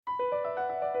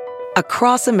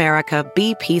Across America,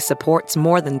 BP supports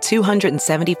more than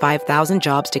 275,000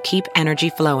 jobs to keep energy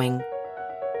flowing.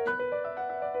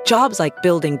 Jobs like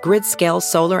building grid-scale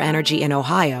solar energy in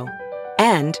Ohio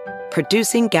and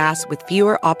producing gas with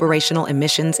fewer operational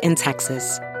emissions in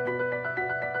Texas.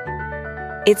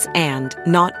 It's and,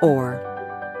 not or.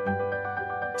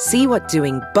 See what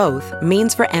doing both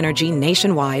means for energy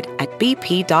nationwide at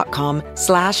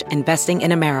bp.com/investing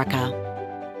in America.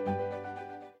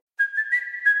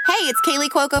 Hey, it's Kaylee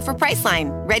Cuoco for Priceline.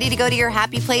 Ready to go to your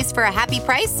happy place for a happy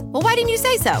price? Well, why didn't you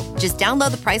say so? Just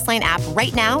download the Priceline app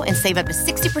right now and save up to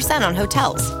 60% on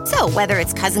hotels. So whether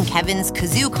it's Cousin Kevin's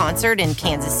Kazoo Concert in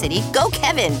Kansas City, go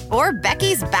Kevin, or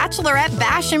Becky's Bachelorette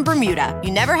Bash in Bermuda,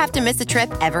 you never have to miss a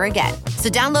trip ever again. So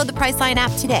download the Priceline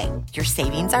app today. Your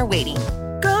savings are waiting.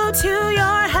 Go to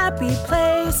your happy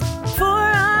place for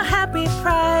a happy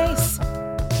price.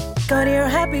 Go to your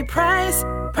happy price,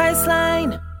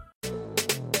 Priceline.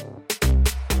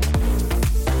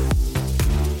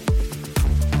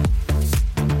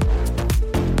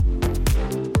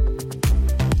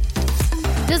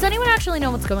 Does anyone actually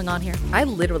know what's going on here? I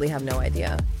literally have no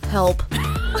idea. Help.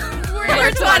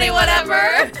 We're 20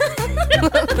 whatever.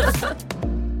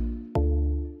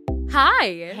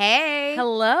 Hi. Hey.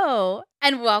 Hello.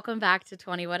 And welcome back to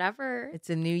 20 whatever. It's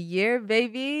a new year,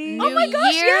 baby. Oh my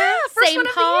gosh, yeah. First same one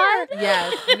of the pod. year.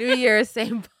 Yes, new year,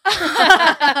 same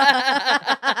pod.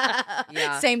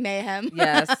 Yeah. Same mayhem.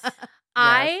 Yes.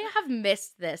 I have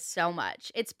missed this so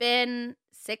much. It's been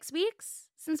 6 weeks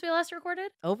since we last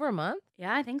recorded. Over a month?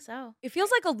 Yeah, I think so. It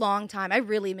feels like a long time. I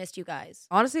really missed you guys.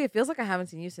 Honestly, it feels like I haven't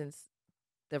seen you since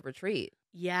the retreat.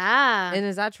 Yeah. And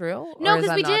is that true? No,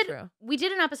 because we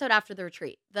did an episode after the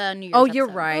retreat, the New Year's Oh, you're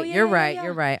episode. right. Oh, yeah, you're yeah, right. yeah.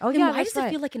 You're right. Oh, Then yeah. why does right.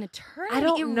 it feel like an eternity? I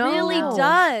don't it know. really does.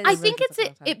 I Feels think like it's a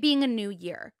long time. it being a new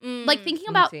year. Like thinking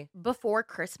about before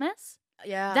Christmas.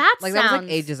 Yeah. That Like sounds that was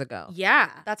like ages ago. Yeah.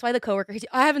 That's why the coworker,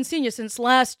 I haven't seen you since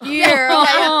last year.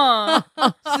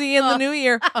 See you in the new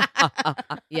year.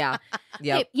 Yeah.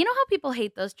 Yeah. Hey, you know how people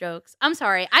hate those jokes? I'm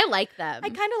sorry. I like them. I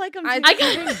kind of like them too.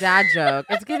 It's giving dad joke.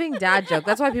 It's giving dad joke.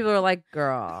 That's why people are like,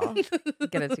 girl,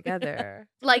 get it together.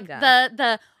 It's like giving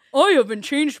dad. I haven't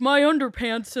changed my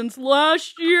underpants since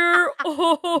last year.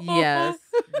 Yes,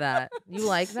 that. You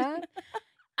like that?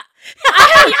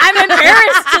 I'm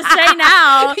embarrassed to say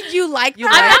now. You like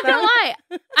that? I'm not gonna lie.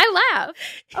 I laugh.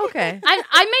 Okay.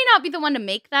 I may not be the one to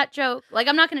make that joke. Like,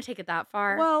 I'm not gonna take it that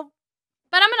far. Well,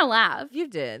 but I'm gonna laugh. you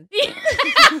did.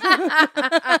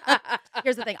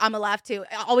 Here's the thing. I'm a laugh too.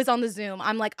 Always on the Zoom.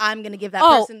 I'm like, I'm going to give that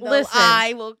Oh, person, though, listen.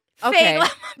 I will Okay. fake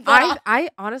laugh my butt off. I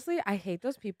honestly, I hate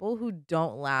those people who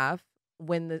don't laugh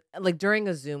when during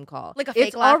a Zoom call. Like a fake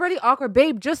it's laugh. already awkward.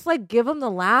 Babe, just like give them the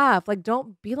laugh. Like,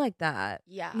 don't be like that.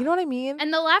 Yeah. You know what I mean?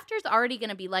 And the laughter's already going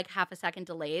to be like half a second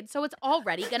delayed. So it's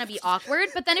already going to be awkward.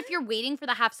 But then if you're waiting for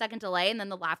the half second delay and then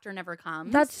the laughter never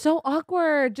comes. That's so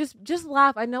awkward. Just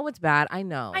laugh. I know it's bad. I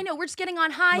know. I know. We're just getting on.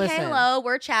 Hi, Listen. hello.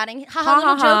 We're chatting. Ha Ha,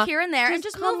 little ha, ha. joke here and there. And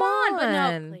just come move on. But no,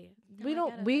 on. please. We No, I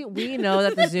don't. get it. We know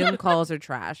that the Zoom calls are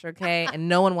trash, okay? And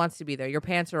no one wants to be there. Your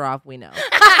pants are off. We know.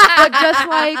 But just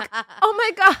like, oh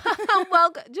my god,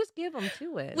 well, just give them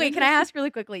to it. Wait, can I ask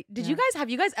really quickly? Yeah. Have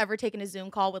you guys ever taken a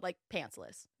Zoom call with like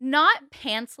pantsless? not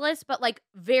pantsless, but like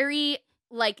very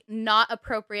like not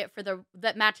appropriate for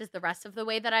that matches the rest of the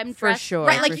way that I'm For dressed. sure.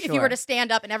 Right, like for if sure. you were to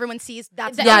stand up and everyone sees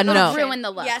that's Yeah, it'll no. ruin the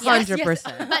look. Yes, Yes.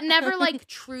 100%. But never like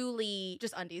truly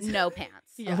just undies. no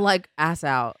pants. Yeah. Like ass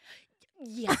out.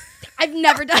 Yeah. I've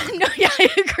never done no, yeah, I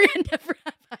agree. I never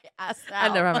have my ass out.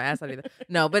 I never have my ass out either.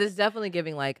 No, but it's definitely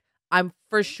giving like I'm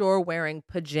for sure wearing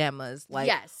pajamas, like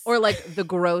Yes. or like the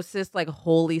grossest like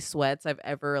holy sweats I've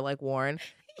ever like worn.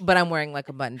 But I'm wearing like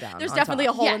a button down. There's on definitely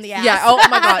top. a hole in the Yes. ass. Yeah. Oh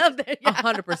my god. Yeah.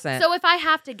 100%. So if I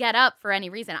have to get up for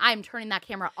any reason, I'm turning that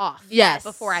camera off. Yes.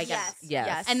 Before I get Yes. up.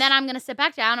 Yes. And then I'm gonna sit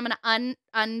back down. I'm gonna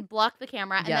unblock the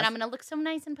camera, and Yes. then I'm gonna look so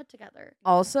nice and put together.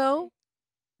 Also,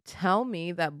 tell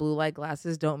me that blue light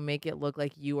glasses don't make it look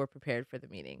like you are prepared for the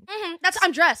meeting. Mhm.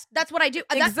 I'm dressed. That's what I do.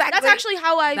 That's Exactly. actually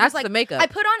how I That's was like. the makeup. I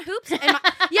put on hoops and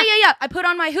yeah. I put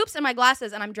on my hoops and my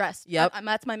glasses and I'm dressed. Yep.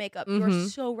 That's my makeup. You're Mhm.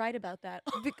 so right about that.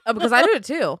 Because I do it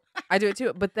too.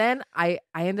 But then I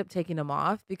end up taking them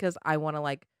off because I want to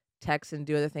like text and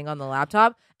do other thing on the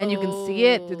laptop, and you can see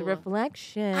it through the Oh.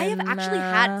 reflection. I have actually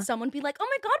had someone be like, "Oh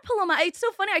my god, Paloma, it's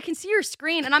so funny. I can see your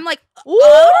screen," and I'm like,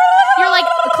 You're like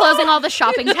closing all the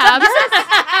shopping tabs.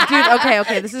 Dude,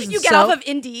 okay. This is "You get off of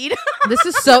Indeed." This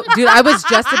is so, dude. I was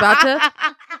just about to.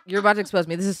 You're about to expose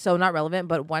me. This is so not relevant.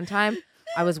 But one time,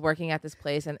 I was working at this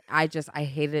place, and I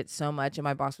hated it so much, and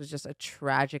my boss was just a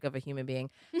tragic of a human being.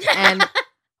 And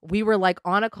we were like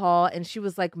on a call and she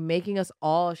was like making us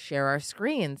all share our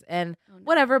screens and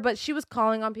whatever. But she was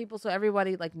calling on people. So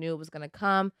everybody like knew it was going to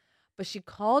come. But she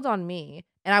called on me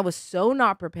and I was so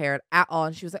not prepared at all.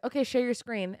 And she was like, okay, share your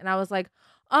screen. And I was like,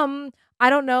 I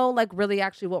don't know, like really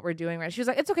actually what we're doing right. She was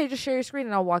like, it's okay, just share your screen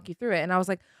and I'll walk you through it. And I was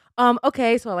like,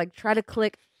 okay. So I like try to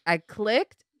click. I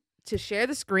clicked to share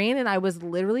the screen and I was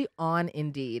literally on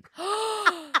Indeed.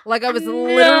 Like I was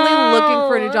literally looking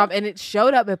for a new job and it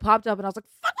showed up, it popped up and I was like,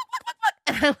 fuck.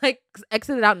 And I like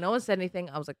exited out. No one said anything.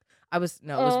 It was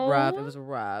rough. It was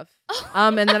rough.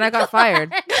 And then I got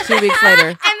fired 2 weeks later.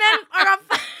 And then I got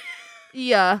fired.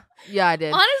 Yeah, I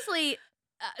did. Honestly,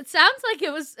 it sounds like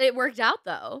it worked out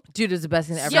though. Dude, it was the best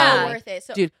thing ever. So worth it.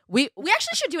 So dude, we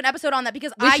actually should do an episode on that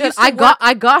because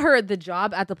I got her the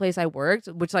job at the place I worked,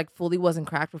 which like fully wasn't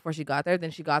cracked before she got there. Then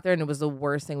she got there and it was the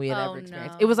worst thing we had ever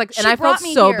experienced. It was like, and I felt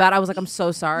so bad. I was like, I'm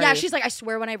so sorry. Yeah, she's like, I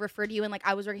swear when I referred you and like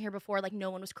I was working here before, like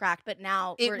no one was cracked, but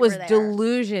now it was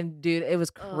delusion, dude. It was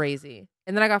crazy.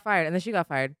 And then I got fired, and then she got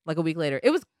fired like a week later. It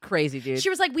was crazy, dude.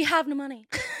 She was like, "We have no money."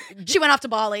 She went off to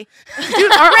Bali.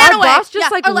 Dude, our boss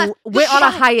just went on a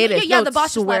hiatus. Yeah, the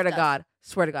boss swear to God,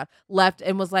 left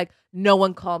and was like, no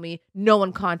one called me, no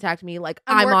one contacted me. Like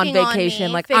I'm on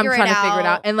vacation, like I'm trying to figure it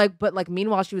out. And like, but like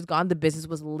meanwhile she was gone, the business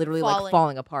was literally like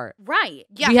falling apart. Right.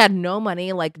 Yeah. We had no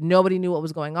money. Like nobody knew what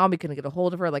was going on. We couldn't get a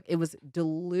hold of her. Like it was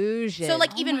delusion. So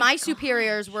like even my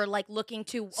superiors were like looking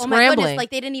to my goodness, like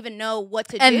they didn't even know what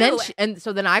to do. And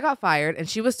so then I got fired, and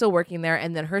she was still working there.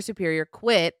 And then her superior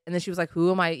quit, and then she was like,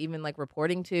 "Who am I even like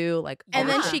reporting to?" Like, and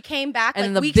then she came back,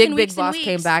 and like, then the weeks big boss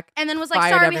came back, and then was like,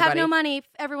 "Sorry, we have no money.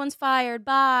 Everyone's fired.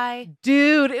 Bye."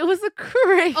 Dude, it was the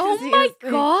craziest. Oh my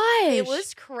gosh, it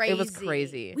was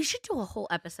crazy. We should do a whole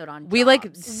episode on jobs. We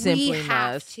like simply we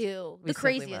have must. to the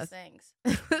craziest things.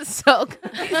 So, but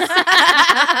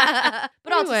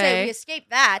I'll say we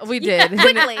escaped that. We did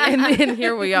quickly, and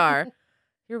here we are.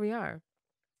 Here we are.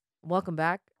 Welcome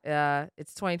back.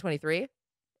 It's 2023,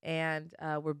 and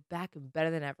we're back better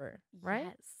than ever. Right?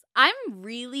 Yes. I'm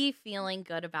really feeling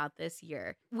good about this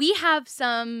year. We have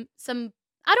some.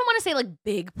 I don't want to say like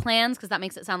big plans because that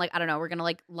makes it sound like, I don't know, we're gonna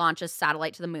like launch a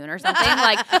satellite to the moon or something.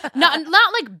 Like not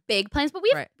like big plans, but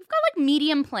we've got like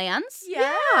medium plans.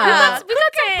 Yeah, we've got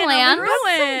some plans.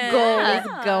 Some goals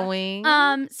going.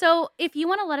 So if you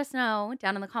want to let us know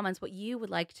down in the comments what you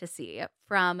would like to see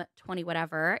from 20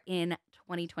 whatever in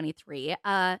 2023,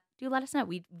 do let us know.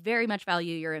 We very much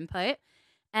value your input.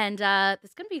 And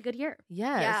it's going to be a good year.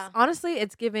 Yes. Yeah. Honestly,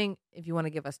 it's giving, if you want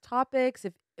to give us topics,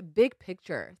 if big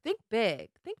picture, think big,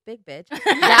 bitch.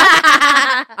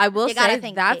 I will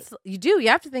say that's, you do, you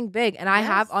have to think big. And I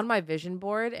have on my vision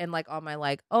board and like on my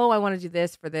like, oh, I want to do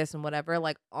this for this and whatever.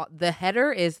 Like the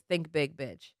header is think big,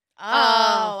 bitch.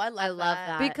 Oh, I love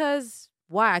that. Because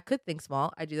why? I could think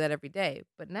small. I do that every day.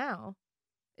 But now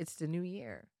it's the new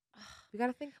year. We got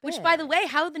to think big. Which, by the way,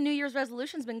 how have the New Year's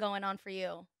resolutions been going on for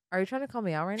you? Are you trying to call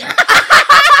me out right now? Oh my God,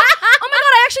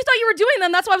 I actually thought you were doing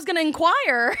them. That's why I was going to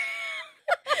inquire.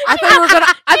 I thought you were gonna.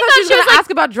 I thought she was gonna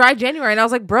ask about dry January, and I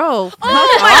was like, "Bro,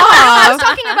 I was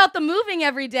talking about the moving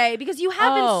every day because you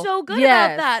have been so good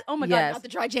about that." Oh my God, not the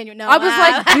dry January. No, I was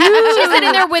like, dude, she's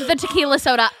sitting there with the tequila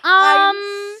soda.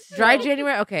 Dry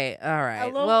January. Okay, all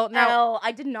right. Well, now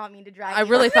I did not mean to drag. I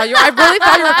really thought you were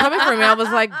coming for me. I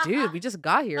was like, dude, we just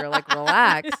got here. Like,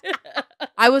 relax.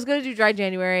 I was gonna do dry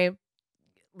January.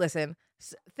 Listen,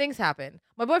 things happen.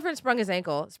 My boyfriend sprained his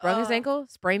ankle. Sprained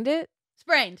it.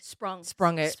 Sprung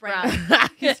it.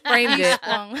 He sprained it.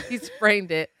 He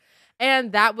sprained it.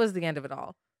 And that was the end of it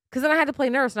all. Because then I had to play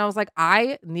nurse. And I was like,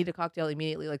 I need a cocktail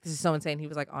immediately. Like, this is so insane. He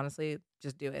was like, honestly,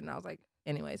 just do it. And I was like,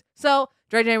 anyways. So,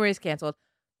 dry January is canceled.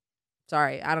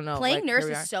 Sorry. I don't know. Playing nurse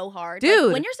is so hard. Dude.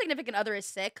 Like, when your significant other is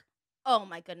sick, oh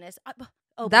my goodness.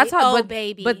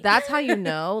 Baby. But that's how you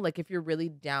know, like, if you're really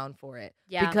down for it.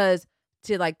 Yeah. Because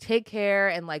to like take care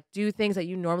and like do things that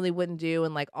you normally wouldn't do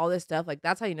and like all this stuff, like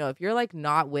that's how you know. If you're like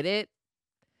not with it,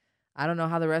 I don't know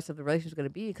how the rest of the relationship is going to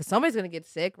be because somebody's going to get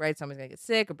sick, right? Somebody's going to get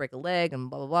sick or break a leg and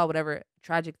blah, blah, blah, whatever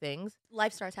tragic things.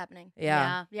 Life starts happening.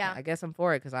 Yeah. I guess I'm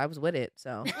for it because I was with it.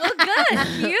 So. Well, good.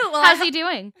 How's he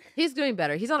doing? He's doing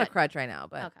better. He's on a crutch right now,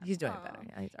 but he's doing better.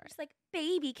 Yeah, he's all right. Just like,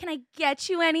 baby, can I get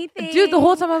you anything? Dude, the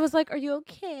whole time I was like, are you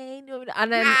okay? And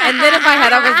then in my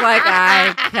head I was like,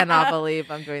 I cannot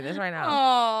believe I'm doing this right now.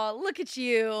 Oh, look at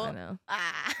you. I know.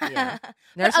 Yeah.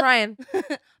 Nurse Ryan.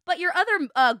 But your other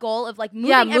goal of like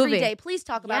moving every day, please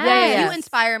talk about that. You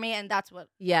inspire me, and that's what.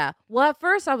 Yeah. Well, at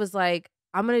first I was like,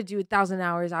 I'm going to do 1,000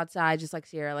 hours outside just like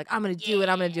Sierra. Like, I'm going to do it.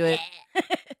 I'm going to do it.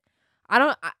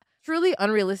 Truly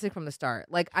unrealistic from the start.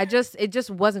 Like, it just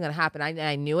wasn't going to happen.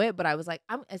 I knew it, but I was like,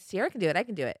 Sierra can do it. I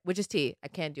can do it, which is T. I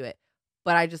can't do it.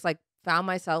 but I just like found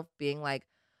myself being like,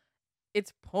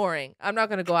 it's pouring. I'm not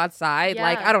gonna go outside. Yeah.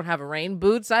 Like, I don't have rain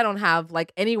boots. I don't have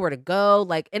like anywhere to go.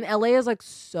 Like, in LA is like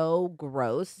so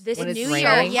gross. This when is it's so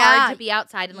raining. hard to be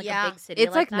outside in like a big city.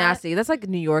 It's like that. nasty. That's like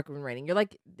New York when raining. You're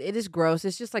like, it is gross.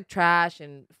 It's just like trash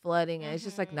and flooding, and it's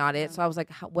just like not it. So I was like,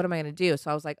 what am I gonna do?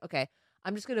 So I was like, okay,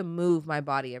 I'm just gonna move my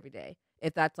body every day.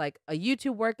 If that's like a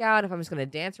YouTube workout, if I'm just gonna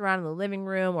dance around in the living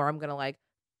room, or I'm gonna like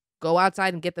go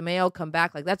outside and get the mail, come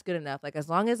back, like that's good enough. Like as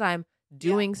long as I'm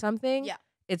doing something,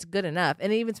 it's good enough.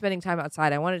 And even spending time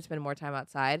outside, I wanted to spend more time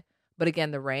outside. But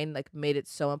again, the rain like made it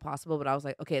so impossible. But I was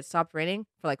like, okay, it stopped raining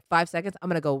for like 5 seconds. I'm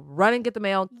going to go run and get the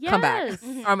mail, come back. Or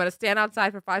I'm going to stand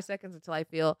outside for 5 seconds until I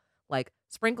feel like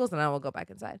sprinkles, and I will go back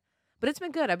inside. But it's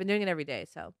been good. I've been doing it every day.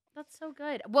 So that's so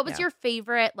good. What was your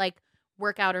favorite like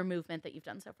workout or movement that you've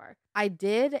done so far? I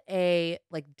did a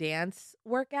like dance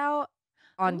workout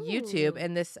on YouTube.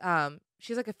 And this,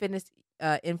 she's like a fitness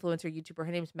influencer YouTuber.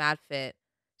 Her name's MadFit.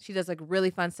 She does like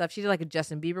really fun stuff. She did like a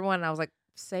Justin Bieber one, and I was like,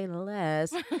 say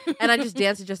less. And I just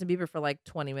danced to Justin Bieber for like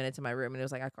 20 minutes in my room, and it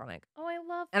was like iconic. Oh, I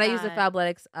love that. And I used the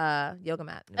Fabletics yoga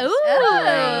mat. Ooh.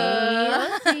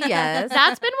 Yes.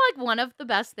 That's been like one of the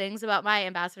best things about my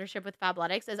ambassadorship with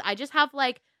Fabletics is I just have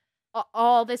like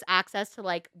all this access to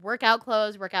like workout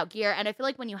clothes, workout gear. And I feel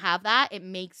like when you have that, it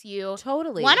makes you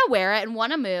totally want to wear it and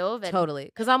want to move. And totally.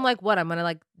 Because I'm like, what? I'm going to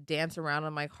like dance around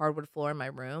on my hardwood floor in my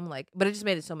room. Like, but it just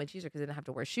made it so much easier because I didn't have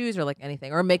to wear shoes or like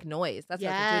anything or make noise. That's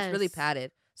nothing too. It's really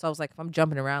padded. So I was like, if I'm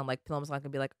jumping around, like Pilum's not going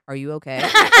to be like, are you okay?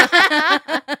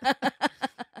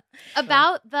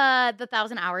 About the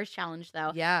 1,000 hours challenge,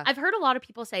 though. Yeah. I've heard a lot of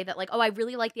people say that, like, oh, I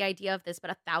really like the idea of this, but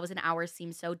 1,000 hours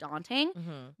seems so daunting.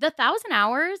 Mm-hmm. The 1,000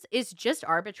 hours is just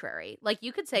arbitrary. Like,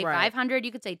 you could say 500,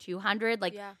 you could say 200.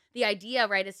 Like, the idea,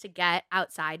 right, is to get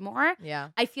outside more. Yeah.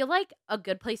 I feel like a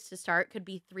good place to start could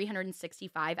be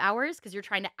 365 hours because you're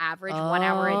trying to average 1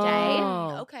 hour a day.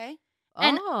 Okay.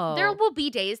 And there will be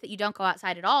days that you don't go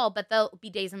outside at all, but there'll be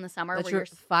days in the summer where you're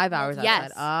 5 hours outside.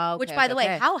 Yes. Oh, okay, which, by the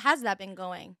way, how has that been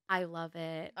going? I love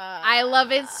it. I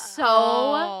love it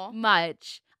so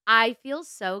much. I feel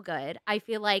so good. I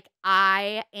feel like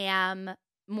I am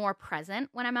more present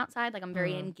when I'm outside. Like I'm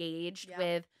very engaged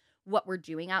with what we're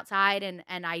doing outside, and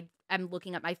I'm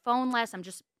looking at my phone less. I'm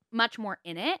just much more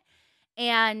in it.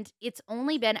 And it's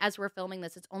only been, as we're filming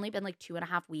this, it's only been like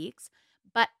 2.5 weeks,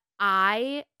 but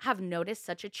I have noticed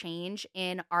such a change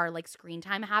in our like screen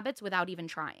time habits without even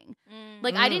trying.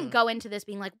 Like I didn't go into this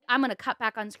being like, I'm going to cut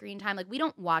back on screen time. Like we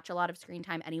don't watch a lot of screen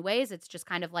time anyways. It's just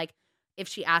kind of like if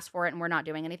she asks for it and we're not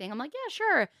doing anything, I'm like, yeah,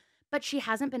 sure. But she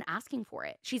hasn't been asking for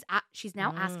it. She's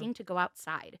now asking to go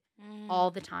outside all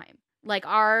the time. Like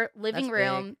our living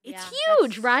room, it's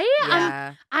huge, right?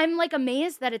 Yeah. I'm like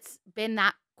amazed that it's been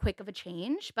that quick of a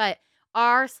change, but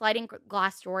our sliding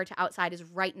glass door to outside is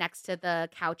right next to the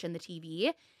couch and the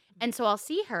TV. And so I'll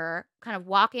see her kind of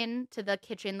walk into the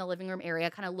kitchen, the living room area,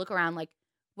 kind of look around like,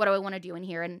 what do I want to do in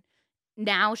here? And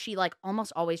now she like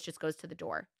almost always just goes to the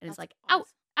door and is like, out.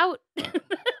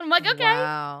 I'm like, okay.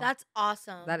 Wow. That's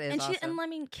awesome. That is awesome. And I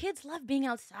mean, kids love being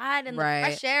outside and the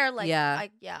fresh air. Like,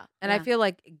 And I feel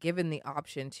like given the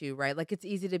option too, right? Like it's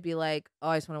easy to be like, oh,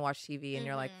 I just want to watch TV. And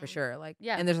you're like, for sure. Like,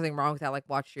 and there's nothing wrong with that. Like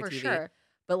watch your TV. Sure.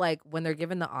 But like when they're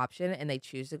given the option and they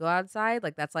choose to go outside,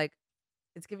 like that's like,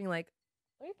 it's giving like,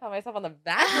 let me pat myself on the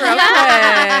back real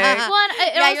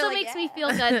quick. It also makes me feel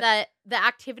good that the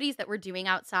activities that we're doing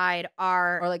outside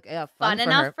are like fun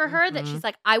enough for her that she's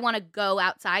like, I want to go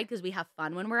outside because we have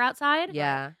fun when we're outside.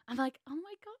 Yeah. I'm like, oh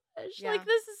my gosh, like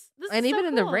this is and is even so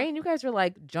in cool. the rain, you guys were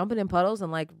like jumping in puddles and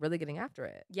like really getting after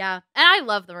it. Yeah, and I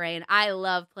love the rain. I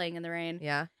love playing in the rain.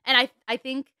 Yeah, and I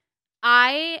think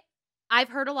I've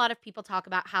heard a lot of people talk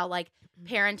about how like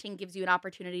parenting gives you an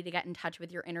opportunity to get in touch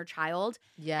with your inner child.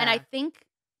 Yeah. And I think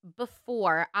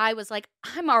before I was like,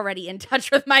 I'm already in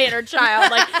touch with my inner child.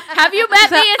 Like, have you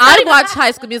met me? I watch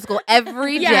High School Musical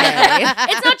every day.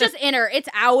 It's not just inner, it's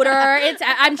outer.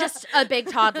 I'm just a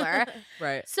big toddler.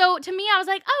 Right. So to me, I was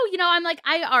like, oh, I'm like,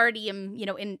 I already am,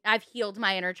 I've healed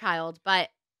my inner child. But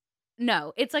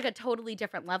no, it's like a totally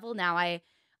different level now.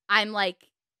 I'm like,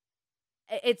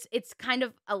 it's kind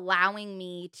of allowing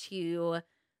me to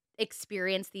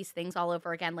experience these things all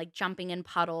over again, like jumping in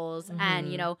puddles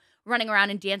and, running around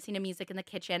and dancing to music in the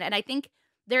kitchen. And I think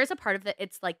there's a part of it,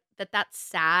 it's like that's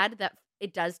sad that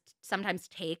it does sometimes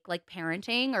take like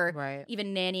parenting or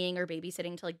even nannying or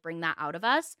babysitting to like bring that out of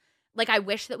us. Like, I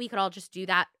wish that we could all just do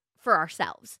that for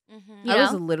ourselves. I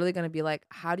was literally going to be like,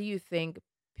 how do you think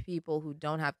people who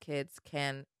don't have kids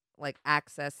can like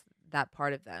access that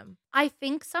part of them? I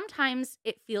think sometimes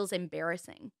it feels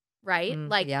embarrassing, right?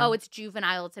 Oh, it's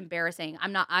juvenile, it's embarrassing.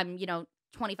 I'm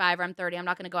 25 or I'm 30. I'm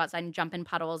not going to go outside and jump in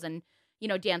puddles and,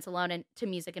 dance alone and to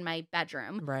music in my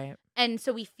bedroom. Right. And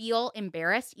so we feel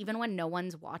embarrassed even when no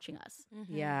one's watching us.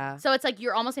 Mm-hmm. Yeah. So it's like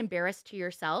you're almost embarrassed to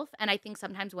yourself. And I think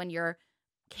sometimes when you're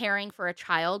caring for a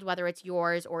child, whether it's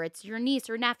yours or it's your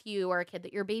niece or nephew or a kid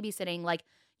that you're babysitting, like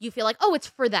you feel like, oh, it's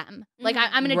for them. Like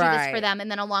I'm going to do this for them. And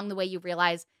then along the way you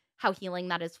realize how healing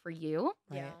that is for you.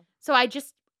 Yeah. So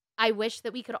I wish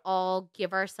that we could all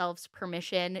give ourselves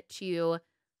permission to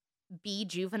be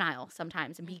juvenile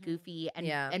sometimes and be goofy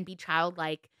and be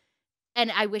childlike.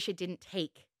 And I wish it didn't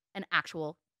take an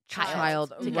actual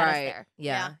child to get us there.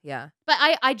 Yeah. But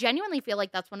I genuinely feel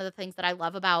like that's one of the things that I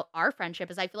love about our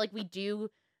friendship is I feel like we do,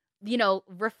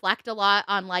 reflect a lot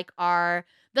on like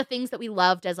the things that we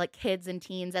loved as like kids and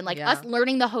teens and like us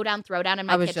learning the hoedown throwdown in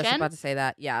my kitchen. I was just about to say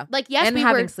that. Yeah. Like, yes, and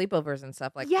having sleepovers and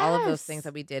stuff. Like all of those things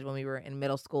that we did when we were in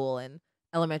middle school and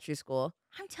elementary school.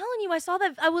 I'm telling you, I saw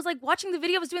that. I was like watching the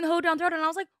video. I was doing the hoedown throwdown, and I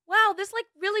was like, "Wow, this like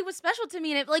really was special to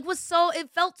me." And it like it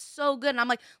felt so good. And I'm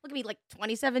like, look at me, like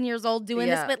 27 years old doing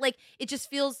this, but like it just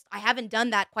feels. I haven't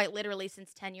done that quite literally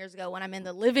since 10 years ago when I'm in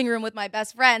the living room with my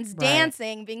best friends,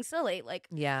 dancing, being silly, like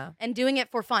and doing it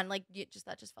for fun. Like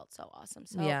that just felt so awesome.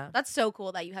 So that's so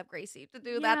cool that you have Gracie to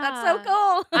do that. That's so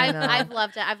cool. I've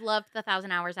loved it. I've loved the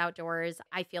 1,000 hours outdoors.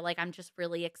 I feel like I'm just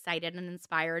really excited and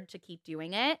inspired to keep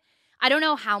doing it. I don't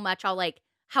know how much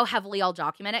how heavily I'll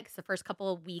document it because the first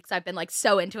couple of weeks I've been like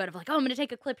so into it of like, oh, I'm going to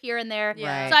take a clip here and there.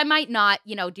 Yeah. So I might not,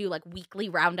 do like weekly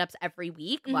roundups every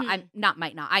week. Well, I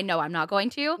know I'm not going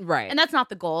to. Right. And that's not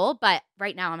the goal. But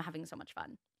right now I'm having so much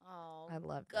fun. Oh, I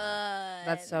love that.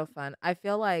 That's so fun. I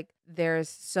feel like there's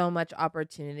so much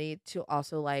opportunity to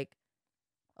also like,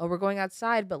 oh, we're going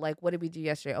outside, but like, what did we do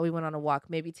yesterday? Oh, we went on a walk.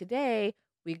 Maybe today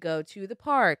we go to the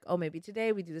park. Oh, maybe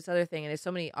today we do this other thing. And there's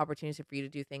so many opportunities for you to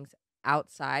do things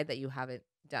outside that you haven't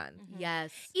done.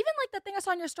 Yes. Even like the thing I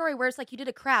saw in your story where it's like you did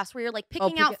a craft where you're like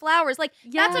picking out flowers. Like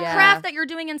that's a craft that you're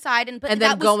doing inside and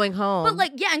then going home. But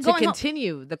like and to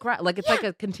continue the craft. Like it's like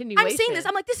a continuation. I'm seeing this.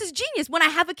 I'm like, this is genius. When I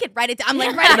have a kid, write it down. I'm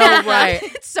like, write it down. Right.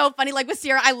 It's so funny. Like with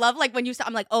Sierra, I love like when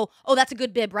I'm like, oh, that's a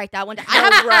good bib. Write that one down.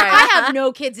 I have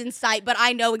no kids in sight, but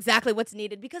I know exactly what's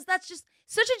needed because that's just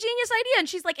such a genius idea. And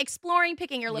she's like exploring,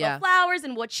 picking her little flowers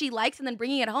and what she likes and then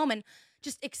bringing it home and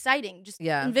just exciting, just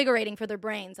invigorating for their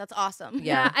brains. That's awesome.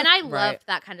 Yeah. And I loved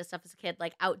that kind of stuff as a kid,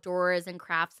 like outdoors and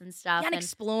crafts and stuff. Yeah, and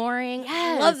exploring.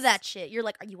 Yes. Love that shit. You're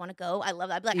like, you want to go? I love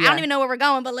that. I'd be like, I don't even know where we're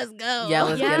going, but let's go. Yeah,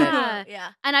 let's get it. Yeah.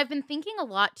 And I've been thinking a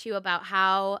lot, too, about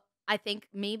how I think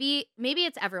maybe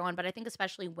it's everyone, but I think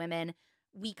especially women,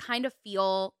 we kind of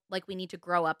feel like we need to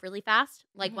grow up really fast.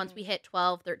 Like once we hit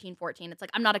 12, 13, 14, it's like,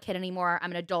 I'm not a kid anymore.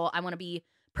 I'm an adult. I want to be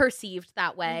perceived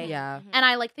that way. Yeah. And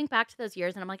I like think back to those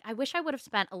years and I'm like, I wish I would have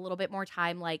spent a little bit more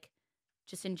time like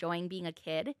just enjoying being a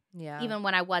kid. Yeah. Even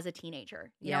when I was a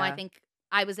teenager. You know, I think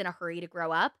I was in a hurry to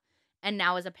grow up. And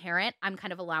now as a parent, I'm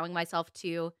kind of allowing myself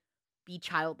to be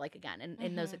childlike again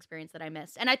in those experiences that I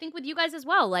missed. And I think with you guys as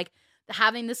well, like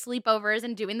having the sleepovers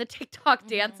and doing the TikTok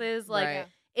dances, like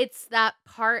it's that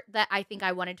part that I think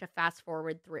I wanted to fast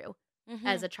forward through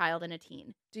as a child and a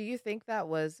teen. Do you think that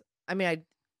was, I mean,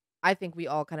 I think we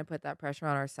all kind of put that pressure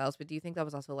on ourselves, but do you think that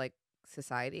was also like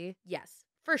society? Yes,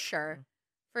 for sure.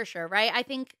 For sure, right? I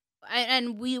think,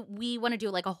 and we want to do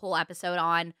like a whole episode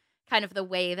on kind of the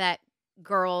way that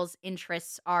girls'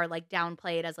 interests are like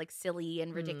downplayed as like silly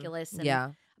and ridiculous.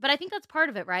 And, but I think that's part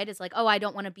of it, right? Is like, oh, I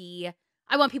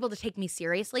want people to take me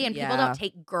seriously, and people don't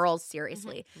take girls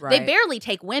seriously. Right. They barely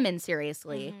take women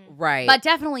seriously. Right. But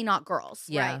definitely not girls.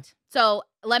 Yeah. Right. So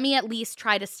let me at least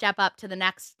try to step up to the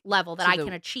next level that I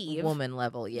can achieve. Woman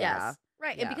level, Yes.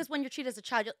 Right. And because when you're treated as a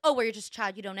child, you're just a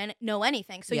child, you don't know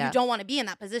anything. So you don't want to be in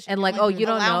that position. And like, oh, you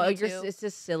don't know. It's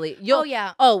just silly.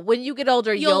 When you get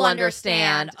older, you'll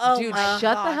understand. Oh, dude, shut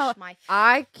the hell up.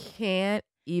 I can't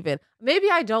even. Maybe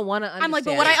I don't want to understand. I'm like,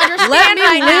 but what I understand Let me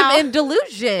right live now. in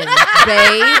delusion,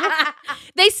 babe.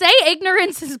 They say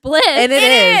ignorance is bliss. And it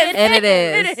is. And it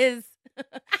is. It is.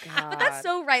 But that's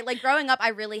so right. Like growing up, I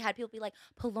really had people be like,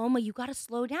 Paloma, you got to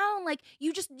slow down. Like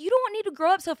you don't need to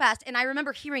grow up so fast. And I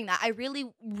remember hearing that. I really,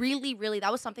 really, really,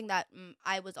 that was something that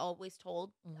I was always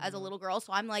told as a little girl.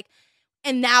 So I'm like,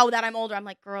 and now that I'm older, I'm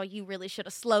like, girl, you really should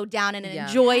have slowed down and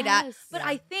enjoyed that. But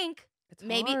I think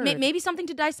maybe something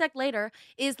to dissect later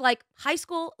is like high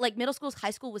school, like middle school, high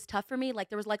school was tough for me. Like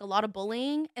there was like a lot of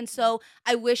bullying. And so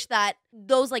I wish that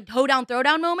those like hoedown,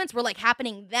 throwdown moments were like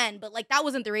happening then, but like that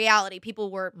wasn't the reality. People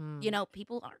were,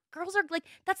 girls are like,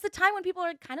 that's the time when people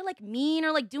are kind of like mean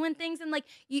or like doing things. And like,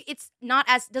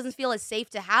 doesn't feel as safe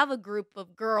to have a group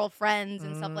of girlfriends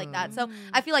and stuff like that. So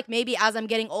I feel like maybe as I'm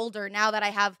getting older, now that I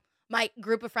have my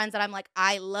group of friends that I'm like,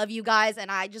 I love you guys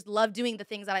and I just love doing the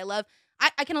things that I love,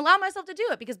 I can allow myself to do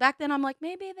it because back then I'm like,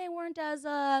 maybe they weren't as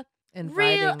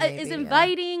real, as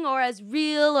inviting or as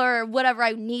real or whatever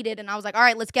I needed. And I was like, all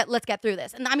right, let's get through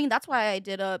this. And I mean, that's why I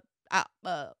did a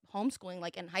homeschooling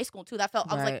like in high school too. That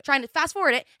felt I was like trying to fast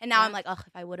forward it, and now I'm like, oh,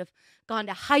 if I would have gone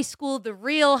to high school, the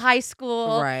real high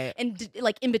school, and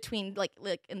like in between, like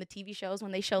in the TV shows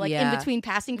when they show like in between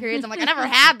passing periods, I'm like, I never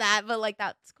had that, but like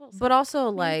that's cool. So but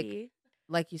also maybe.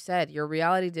 like you said, your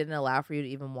reality didn't allow for you to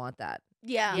even want that.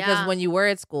 Yeah, because when you were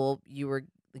at school, you were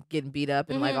getting beat up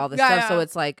and like all this stuff. So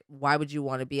it's like, why would you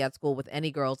want to be at school with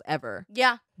any girls ever?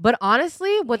 Yeah. But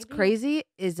honestly, what's crazy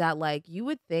is that like you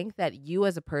would think that you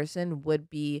as a person would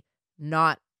be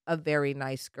not a very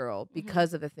nice girl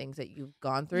because of the things that you've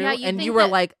gone through. Yeah, and you were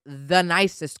like the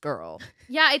nicest girl.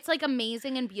 Yeah, it's like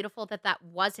amazing and beautiful that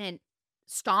wasn't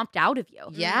stomped out of you.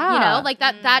 Yeah. You know, like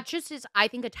that just is, I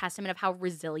think, a testament of how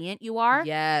resilient you are.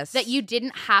 Yes. That you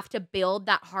didn't have to build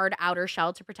that hard outer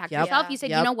shell to protect yourself. You said,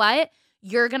 you know what?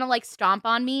 You're going to like stomp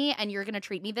on me and you're going to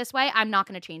treat me this way. I'm not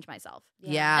going to change myself.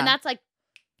 Yeah. And that's like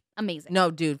amazing. No,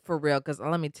 dude, for real. Because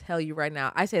let me tell you right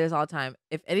now, I say this all the time.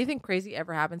 If anything crazy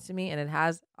ever happens to me, and it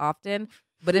has often,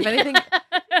 but if anything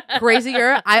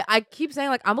crazier, I keep saying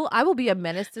like I will be a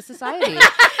menace to society.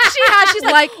 She's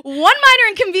like one minor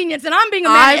inconvenience and I'm being a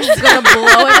menace. I'm going to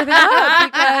blow everything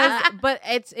up. But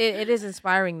it is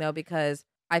inspiring though, because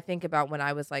I think about when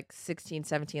I was like 16,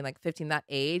 17, like 15, that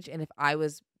age. And if I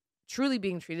was truly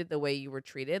being treated the way you were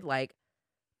treated, like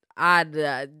I'd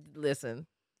listen,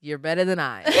 you're better than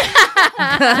I.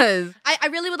 I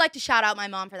really would like to shout out my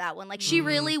mom for that one. Like she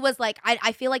really was like,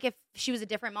 I feel like if she was a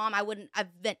different mom, I wouldn't have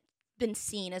been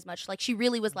seen as much. Like she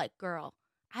really was like, girl,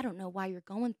 I don't know why you're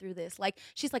going through this. Like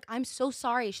she's like, I'm so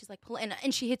sorry. She's like,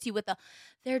 and she hits you with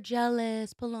they're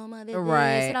jealous, Paloma, they're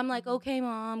this. And I'm like, okay,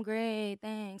 mom, great,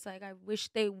 thanks. Like I wish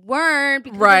they weren't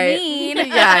because they're mean.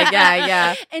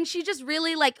 yeah. And she just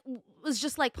really like was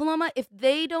just like, Paloma, if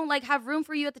they don't like have room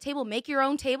for you at the table, make your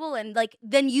own table, and like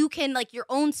then you can like your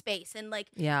own space and like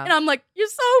And I'm like, you're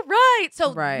so right.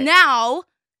 So now,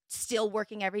 still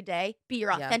working every day, be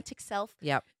your authentic self.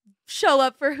 Yep. Show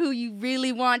up for who you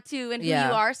really want to and who you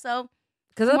are. So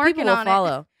because other people will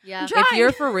follow. Yeah. If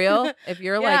you're for real, if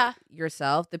you're like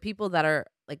yourself, the people that are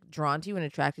like drawn to you and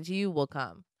attracted to you will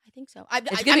come. I think so. I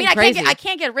mean, I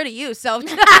can't get rid of you. So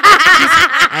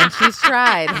and she's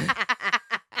tried.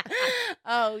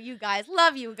 Oh, you guys.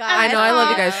 Love you guys. I know. I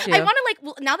love you guys too. I want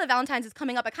to now that Valentine's is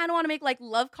coming up, I kind of want to make like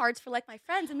love cards for like my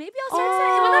friends, and maybe I'll start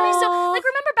saying, wouldn't that be so, like,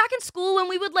 remember back in school when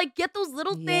we would like get those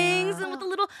little things and with the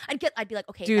little, I'd be like,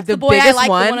 okay, dude, that's the boy biggest I like,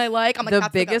 one, the one I like. I'm like, the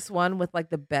biggest one with like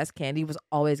the best candy was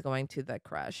always going to the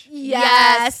crush.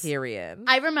 Yes. Period.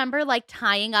 I remember like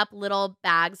tying up little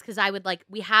bags because I would like,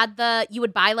 you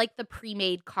would buy like the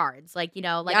pre-made cards. Like, you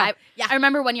know, like I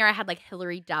remember one year I had like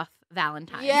Hillary Duff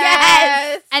Valentine.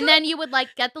 Yes. And then you would like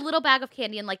get the little bag of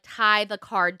candy and like tie the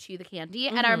card to the candy.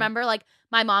 And I remember like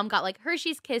my mom got like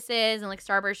Hershey's Kisses and like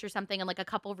Starburst or something and like a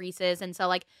couple Reese's. And so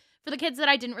like for the kids that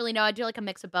I didn't really know, I'd do like a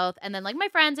mix of both. And then like my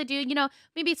friends, I do, you know,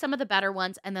 maybe some of the better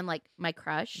ones. And then like my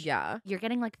crush. Yeah. You're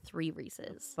getting like 3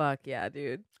 Reese's. Fuck yeah,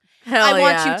 dude. I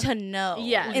want you to know.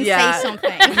 Yeah. And say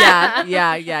something.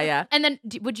 Yeah. And then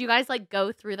would you guys like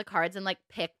go through the cards and like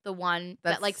pick the one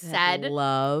that like said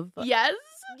love? Yes.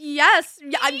 Yes.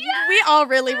 Yeah. We all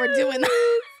really were doing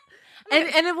that.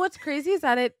 And what's crazy is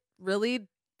that it really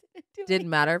didn't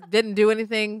matter. Didn't do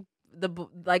anything.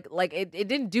 It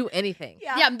didn't do anything.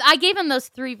 Yeah, I gave him those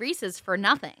 3 Reese's for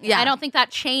nothing. Yeah. I don't think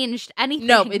that changed anything.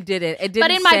 No, it didn't. It didn't.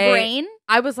 But in my brain,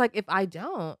 I was like, if I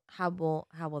don't, how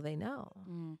will they know?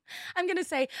 I'm gonna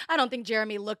say I don't think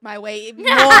Jeremy looked my way more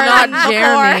Not than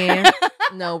Jeremy.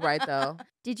 No, right though.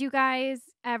 Did you guys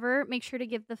ever make sure to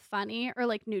give the funny or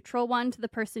like neutral one to the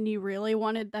person you really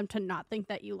wanted them to not think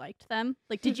that you liked them?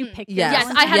 Like, did you pick? Yes.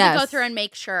 Yes, I had to go through and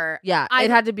make sure. Yeah, it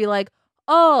had to be like,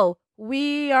 oh,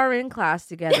 we are in class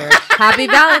together. Happy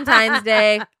Valentine's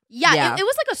Day. Yeah. It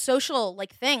was like a social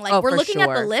like thing. Like we're looking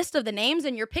at the list of the names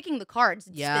and you're picking the cards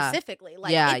specifically.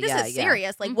 Like this is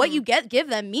serious. Like what you give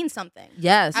them means something.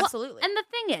 Yes. Absolutely. And the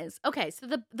thing is, okay, so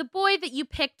the boy that you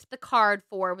picked the card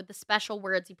for with the special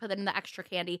words, you put it in the extra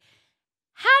candy,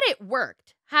 had it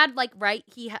worked,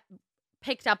 he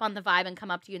picked up on the vibe and come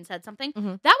up to you and said something,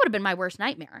 that would have been my worst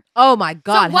nightmare. Oh my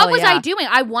God. So what was I doing?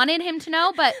 I wanted him to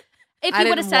know, but if he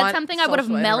would have said want something, I would have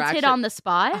melted on the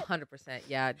spot. 100%.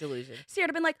 Yeah, delusion. So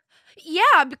you'd have been like,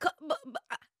 yeah, because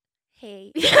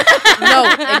hey.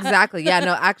 No, exactly. Yeah,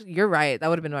 no, actually, you're right. That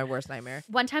would have been my worst nightmare.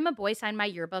 One time a boy signed my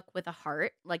yearbook with a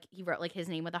heart. Like he wrote like his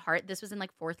name with a heart. This was in like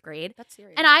 4th grade. That's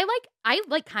serious. And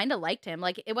I kind of liked him.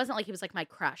 Like it wasn't like he was like my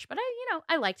crush, but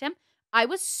I liked him. I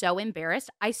was so embarrassed.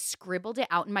 I scribbled it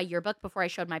out in my yearbook before I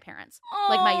showed my parents,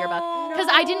 like my yearbook, because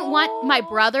I didn't want my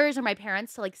brothers or my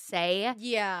parents to like say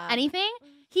anything.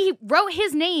 He wrote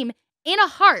his name in a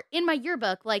heart in my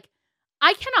yearbook. Like,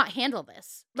 I cannot handle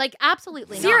this. Like,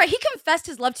 absolutely not. Zira, he confessed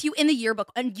his love to you in the yearbook,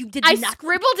 and you did I not.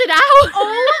 scribbled it out.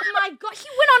 Oh my God, he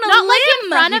went on a Not limb. like in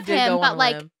front He of did him, go on but a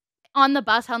like limb. on the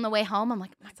bus on the way home. I'm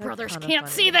like, my That's brothers kinda can't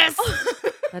funny. see this.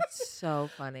 That's so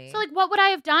funny. So, like, what would I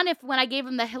have done if when I gave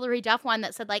him the Hillary Duff one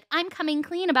that said, like, I'm coming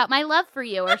clean about my love for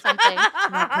you or something?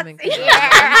 Not coming clean.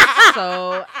 I'm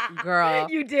so, girl.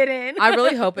 You didn't. I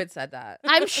really hope it said that.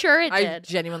 I'm sure it I did.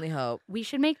 genuinely hope. We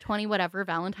should make 20 whatever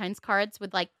Valentine's cards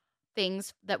with, like,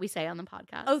 things that we say on the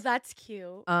podcast. Oh, that's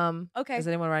cute. Okay. Is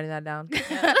anyone writing that down?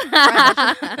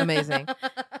 Amazing.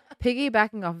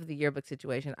 Piggybacking off of the yearbook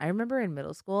situation, I remember in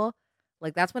middle school,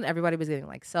 like that's when everybody was getting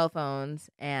like cell phones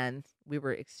and we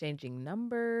were exchanging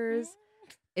numbers.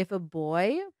 If a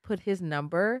boy put his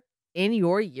number in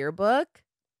your yearbook,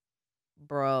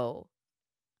 bro,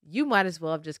 you might as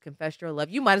well have just confessed your love.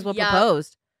 You might as well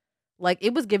proposed. Like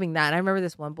it was giving that. And I remember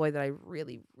this one boy that I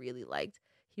really, really liked.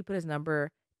 He put his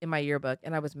number in my yearbook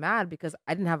and I was mad because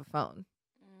I didn't have a phone.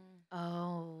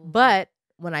 Oh. But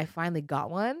when I finally got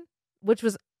one, which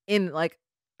was in like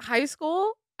high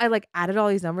school, I like added all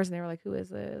these numbers and they were like, who is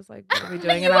this? Like, what are we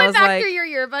doing? You And I went was back like, through your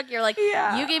yearbook. You're like,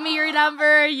 yeah. You give me your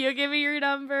number. You give me your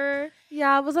number.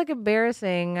 Yeah, it was like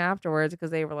embarrassing afterwards because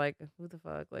they were like, who the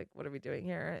fuck? Like, what are we doing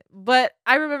here? But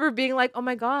I remember being like, oh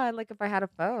my God, like if I had a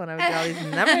phone, I would get all these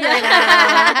numbers right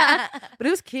now. But it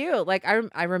was cute. Like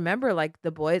I remember like the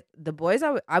boys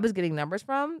I was getting numbers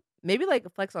from, maybe like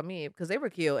flex on me because they were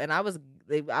cute and I was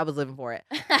living for it.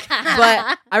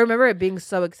 But I remember it being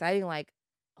so exciting, like,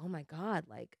 oh my God,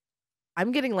 like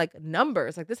I'm getting like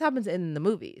numbers. Like this happens in the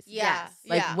movies. Yeah.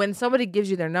 Like when somebody gives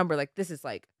you their number, like this is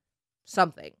like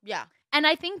something. Yeah. And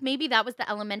I think maybe that was the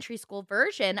elementary school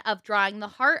version of drawing the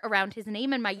heart around his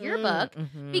name in my yearbook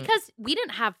because we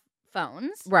didn't have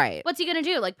phones. Right. What's he going to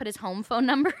do? Like put his home phone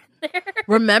number in there?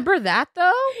 Remember that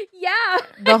though? Yeah.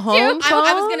 The home phone?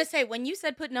 I was going to say, when you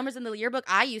said put numbers in the yearbook,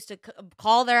 I used to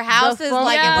call their houses phone-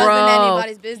 like Yeah. it wasn't Bro.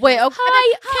 anybody's business. Wait, okay.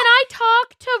 Hi, can I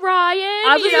talk to Ryan?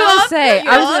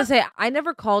 I was gonna say I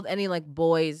never called any like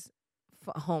boys'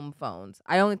 home phones.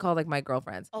 I only called like my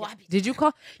girlfriends. Oh, Did you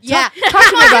call? Yeah. Talk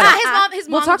to me about it. His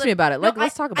mom. Well, talk was to me about it. No, Like,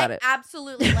 let's talk about I it.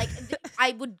 Absolutely. Like,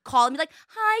 I would call and be like,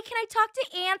 "Hi, can I talk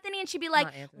to Anthony?" And she'd be like,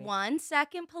 Not Anthony. 1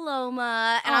 second,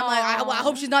 Paloma. And I'm like, I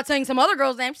hope she's not saying some other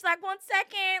girl's name. She's like, 1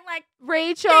 second, like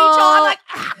Rachel. I'm like,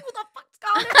 who the fuck's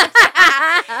calling?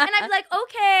 And I'd be like,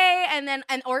 okay. And then,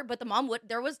 but the mom would,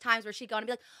 there was times where she'd go and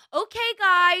be like, okay,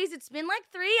 guys, it's been like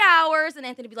 3 hours. And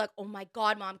Anthony would be like, oh my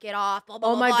God, Mom, get off. Blah, blah,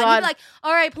 Oh blah, my blah. God. And he'd be like,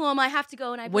 all right, Paloma, I have to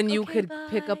go. And I'd be When like, you okay, could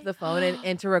pick up bye. the phone and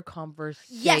enter a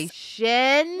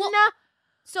conversation. Well,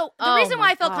 So the Oh reason why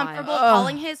my I felt God. comfortable Ugh.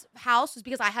 calling his house was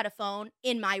because I had a phone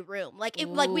in my room. Like we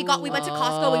went to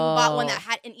Costco, we bought one that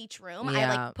had in each room. I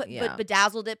like put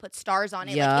bedazzled it, put stars on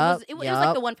it. Like it was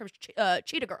like the one from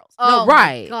Cheetah Girls. No,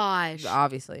 right. Gosh.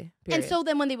 Obviously. Period. And so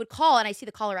then when they would call and I see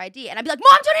the caller ID and I'd be like,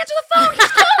 Mom, don't answer the phone.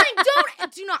 He's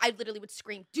calling. Do not. I literally would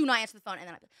scream, do not answer the phone. And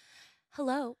then I'd be like,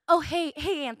 hello. Oh, hey,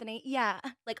 Anthony. Yeah.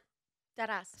 Like dead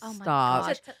ass. Oh my Stop.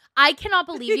 gosh. I cannot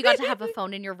believe you got to have a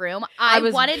phone in your room. I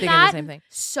was wanted thinking that the same thing.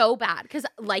 so bad because,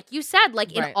 like you said,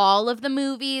 like in Right. all of the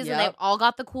movies, and Yep. they've all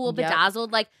got the cool Yep.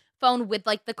 bedazzled like phone with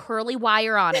like the curly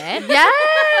wire on it. Yes.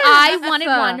 I wanted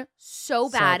one so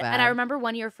bad. And I bad. remember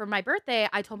one year for my birthday,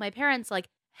 I told my parents, like,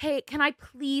 hey, can I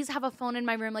please have a phone in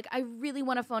my room? Like, I really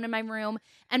want a phone in my room.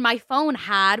 And my phone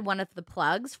had one of the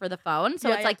plugs for the phone.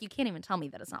 So it's like, you can't even tell me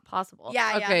that it's not possible.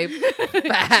 Yeah. Okay.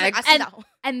 I see that one.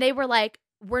 And they were like,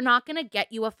 we're not going to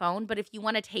get you a phone, but if you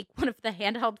want to take one of the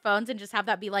handheld phones and just have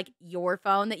that be like your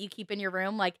phone that you keep in your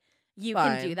room, like you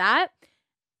can do that.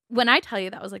 When I tell you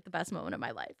that was like the best moment of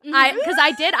my life. Because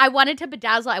I wanted to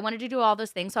bedazzle. I wanted to do all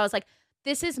those things. So I was like,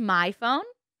 this is my phone.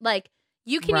 Like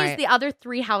you can use Right. the other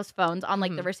 3 house phones on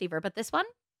like the receiver, but this one,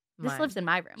 this Mine. lives in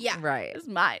my room. Yeah. Right. This is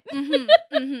mine.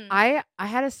 I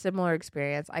had a similar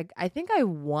experience. I think I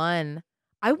won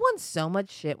so much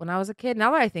shit when I was a kid.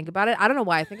 Now that I think about it, I don't know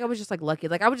why. I think I was just like lucky.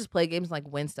 Like I would just play games and like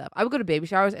win stuff. I would go to baby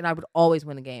showers and I would always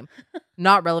win a game.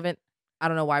 Not relevant. I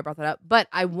don't know why I brought that up. But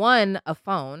I won a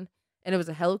phone and it was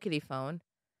a Hello Kitty phone.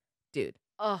 Dude.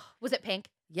 Oh, was it pink?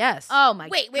 Yes. Oh my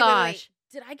Wait. gosh.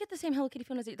 Did I get the same Hello Kitty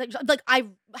phone as you? Like I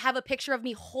have a picture of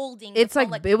me holding. It's the phone,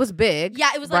 like it was big.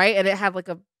 Yeah, it was like, right, and it had like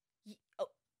a.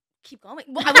 keep going.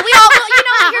 Well, we all,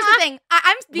 here's the thing.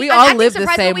 I'm live the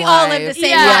surprised, same but we all live life. the same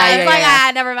Yeah, life. yeah, Like,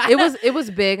 yeah. never mind. It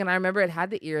was big, and I remember it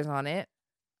had the ears on it.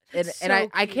 and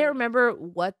I can't remember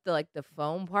what the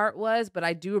phone part was, but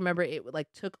I do remember it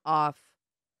took off.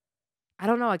 I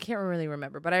don't know. I can't really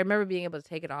remember, but I remember being able to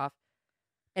take it off,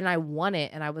 and I won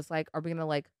it. And I was like, "Are we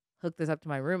gonna hook this up to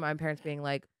my room?" My parents being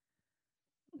like,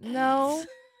 "No,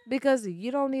 because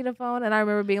you don't need a phone." And I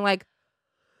remember being like,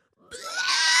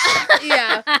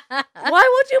 "Yeah, why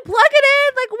won't you plug it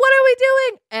in? Like, what are we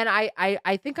doing?" And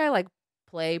I think I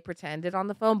pretended on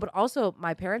the phone, but also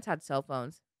my parents had cell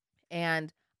phones,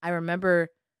 and I remember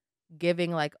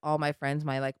giving all my friends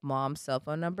my mom's cell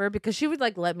phone number because she would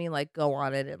let me go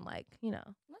on it and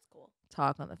That's cool.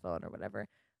 talk on the phone or whatever.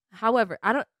 However,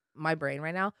 I don't my brain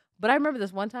right now, but I remember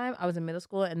this one time I was in middle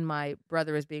school and my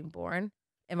brother was being born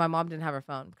and my mom didn't have her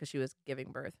phone because she was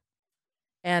giving birth.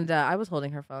 And I was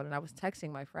holding her phone and I was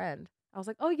texting my friend. I was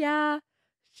like, "Oh yeah,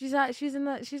 she's in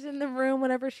the room,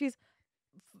 whatever. She's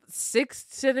 6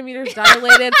 centimeters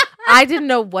dilated." I didn't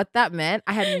know what that meant.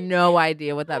 I had no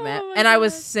idea what that meant. And I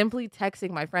was simply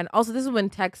texting my friend. Also, this is when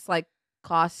texts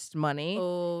cost money.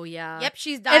 Oh yeah. Yep,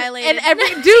 she's dilated. And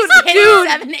every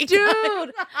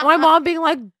dude. My mom being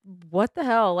like, "What the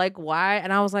hell? Why?"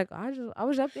 And I was like, I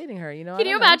was updating her, Can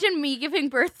you imagine me giving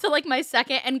birth to my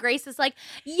second and Grace is like,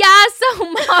 "Yeah, so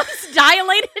mom's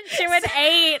dilated to an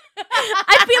 8."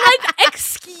 I'd be like,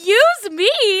 "Excuse me?"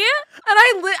 And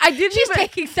I didn't She's even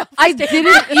taking selfies. I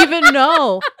didn't even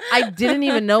know. I didn't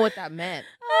even know what that meant.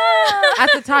 At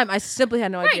the time, I simply had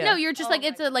no Right, idea. no, you're just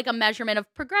it's a measurement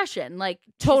of progression.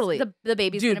 Totally. The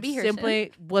baby's Dude, gonna be here soon.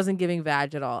 simply wasn't giving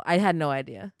vag at all. I had no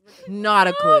idea. Not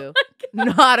a clue.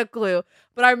 Not a clue.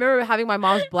 But I remember having my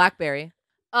mom's BlackBerry.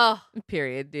 Oh,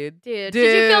 Period, dude. dude.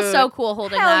 Did you feel so cool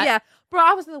holding Hell that? yeah. Bro,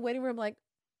 I was in the waiting room with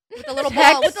the little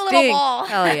ball. With the little texting. ball.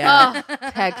 Hell yeah. Oh.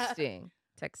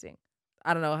 Texting.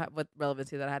 I don't know what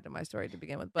relevancy that had to my story to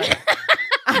begin with, but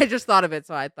I just thought of it,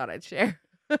 so I thought I'd share.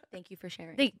 Thank you for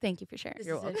sharing. Thank you for sharing.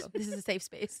 You're welcome. This is a safe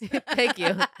space. Thank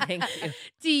you. Thank you.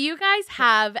 Do you guys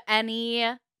have any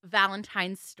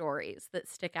Valentine's stories that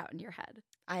stick out in your head?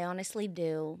 I honestly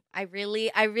do. I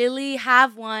really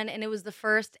have one, and it was the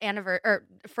first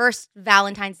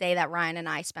Valentine's Day that Ryan and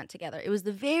I spent together. It was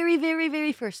the very, very,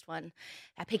 very first one.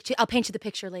 I'll paint you the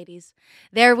picture, ladies.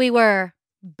 There we were,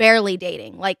 barely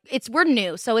dating. We're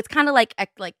new, so it's kind of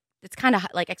it's kind of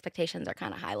expectations are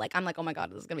kind of high. I'm like, oh my God,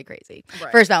 this is gonna be crazy.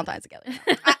 Right. First Valentine's together.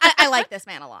 I like this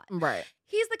man a lot. Right.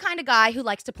 He's the kind of guy who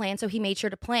likes to plan, so he made sure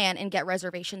to plan and get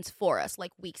reservations for us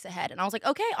weeks ahead. And I was like,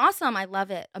 okay, awesome. I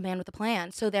love it. A man with a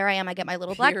plan. So there I am. I get my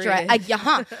little black dress. I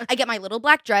get my little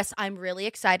black dress. I'm really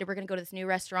excited. We're going to go to this new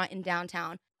restaurant in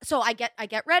downtown. So I get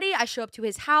ready. I show up to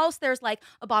his house. There's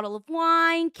a bottle of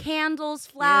wine, candles,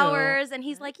 flowers. And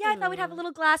he's like, yeah, I thought we'd have a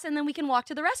little glass and then we can walk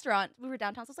to the restaurant. We were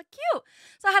downtown. So I was like, cute.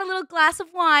 So I had a little glass of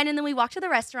wine and then we walked to the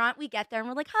restaurant. We get there and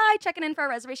we're like, hi, checking in for our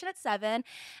reservation at 7. And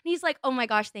he's like, oh my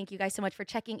gosh, thank you guys so much for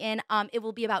checking in. It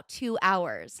will be about 2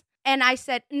 hours. And I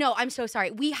said, no, I'm so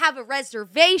sorry. We have a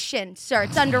reservation, sir.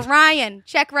 It's under Ryan.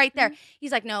 Check right there.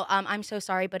 He's like, no, I'm so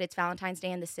sorry, but it's Valentine's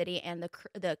Day in the city and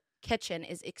the kitchen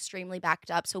is extremely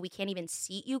backed up, so we can't even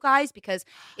seat you guys because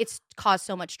it's caused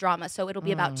so much drama. So it'll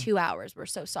be about 2 hours. We're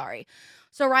so sorry.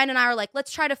 So Ryan and I are like,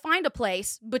 let's try to find a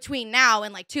place between now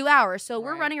and 2 hours. So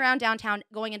we're running around downtown,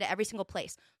 going into every single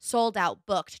place. Sold out,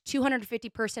 booked,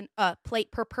 250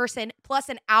 plate per person plus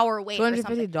an hour wait.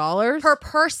 $250 per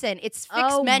person. It's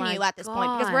fixed menu at this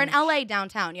point because we're in LA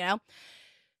downtown,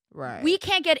 Right. We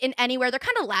can't get in anywhere. They're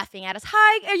kind of laughing at us.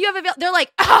 Hi, are you have they're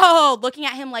like, oh, looking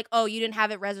at him like, oh, you didn't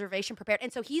have a reservation prepared.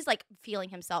 And so he's feeling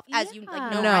himself as you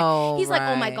know. No, he's like,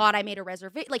 oh my God, I made a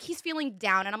reservation. He's feeling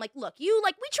down. And I'm like, look, we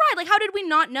tried. How did we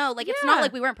not know? It's not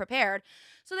like we weren't prepared.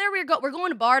 So there we go. We're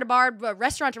going to bar,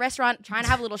 restaurant to restaurant, trying to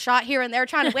have a little shot here and there,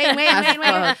 trying to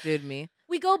wait. Dude, me.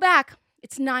 We go back.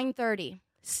 It's 9:30.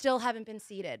 Still haven't been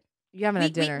seated. You haven't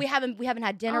had dinner. We haven't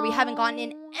had dinner. We haven't gotten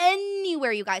in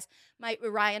anywhere, you guys.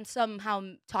 Ryan somehow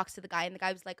talks to the guy, and the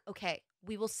guy was like, okay,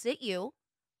 we will sit you,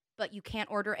 but you can't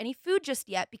order any food just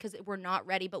yet because we're not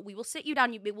ready, but we will sit you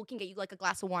down. We can get you a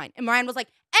glass of wine. And Ryan was like,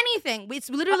 anything. It's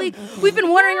literally, we've been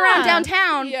wandering around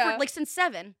downtown for, since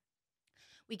 7.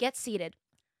 We get seated.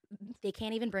 They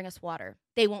can't even bring us water.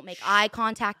 They won't make eye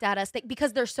contact at us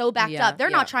because they're so backed up. They're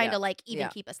not trying to even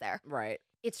keep us there. Right.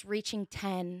 It's reaching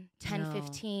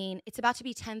 10:15. It's about to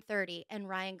be 10:30, and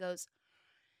Ryan goes,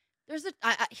 "There's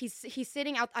he's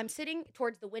sitting out. I'm sitting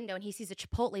towards the window, and he sees a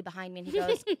Chipotle behind me, and he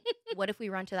goes, "What if we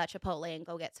run to that Chipotle and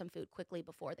go get some food quickly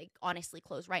before they honestly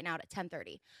close right now at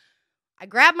 10:30?" I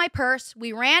grabbed my purse.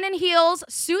 We ran in heels,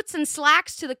 suits, and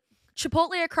slacks to the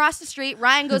Chipotle across the street.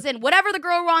 Ryan goes in, whatever the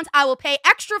girl wants, I will pay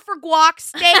extra for guac,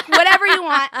 steak, whatever you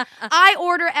want. I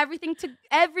order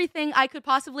everything I could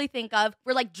possibly think of.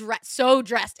 We're like so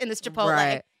dressed in this Chipotle.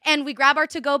 Right. And we grab our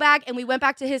to-go bag and we went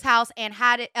back to his house and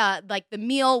had it like the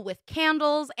meal with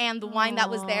candles and the wine that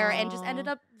was there and just ended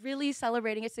up really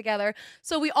celebrating it together.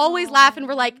 So we always laugh and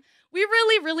we're like, we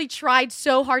really, really tried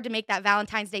so hard to make that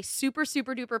Valentine's Day super,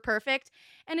 super duper perfect.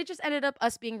 And it just ended up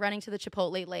us being running to the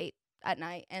Chipotle late at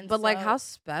night. But like, how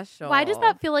special. Why does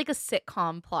that feel like a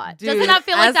sitcom plot? Dude, Doesn't that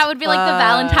feel like that would be like the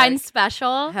Valentine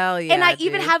special? Hell yeah. And I dude.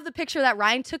 even have the picture that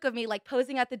Ryan took of me like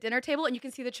posing at the dinner table and you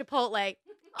can see the Chipotle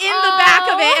in the back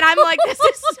of it, and I'm like, this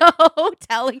is so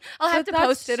telling. I'll have to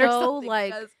post it or something.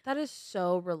 Like, that is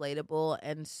so relatable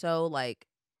and so like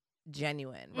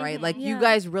genuine, right? Mm-hmm. Like you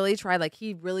guys really tried. Like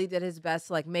he really did his best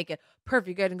to like make it perfect.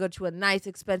 You guys can go to a nice,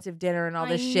 expensive dinner and all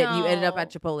this shit, and you ended up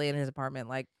at Chipotle in his apartment.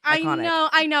 Like iconic.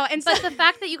 I know. And so But the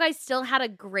fact that you guys still had a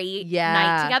great Yeah.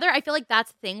 night together, I feel like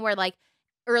that's the thing where like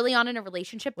early on in a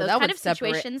relationship, Well, those that kind would of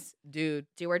separate- situations dude.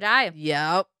 do or die.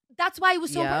 Yep. that's why it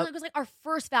was so Yep. important. It was like our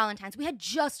first Valentine's. We had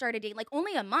just started dating, like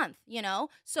only a month,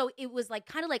 So it was like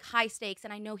kind of like high stakes.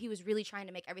 And I know he was really trying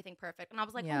to make everything perfect. And I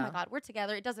was like, oh Yeah. my God, we're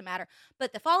together. It doesn't matter.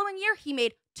 But the following year, he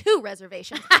made 2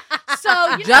 reservations.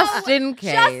 So Just in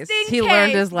case. He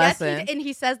learned his Yes, lesson. he did, and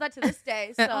he says that to this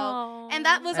day. So, and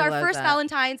that was I our love first that.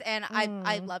 Valentine's, and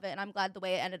I love it, and I'm glad the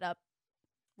way it ended up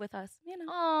with us.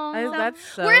 That's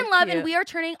so We're in love, cute. and we are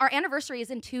turning. Our anniversary is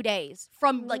in 2 days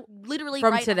from like literally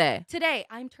From right today. now. Today,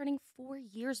 I'm turning 4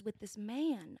 years with this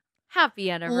man. Happy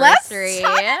Let's anniversary.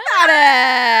 talk about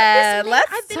it.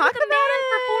 Let's I've been talk with a about man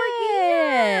for 4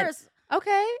 it. years.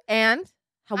 Okay. And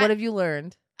what have you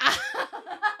learned?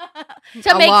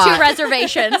 To A make lot. 2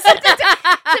 reservations.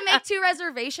 To make 2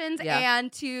 reservations Yeah.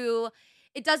 and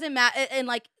it doesn't matter. And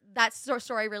like that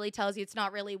story really tells you it's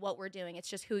not really what we're doing. It's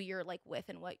just who you're like with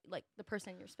and what like the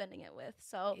person you're spending it with.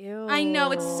 So I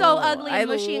know it's so ugly and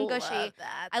mushy and gushy.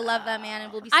 I love that man,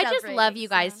 and we'll be. I just celebrating love you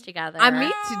guys soon. together.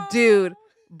 Me too, dude.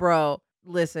 Bro,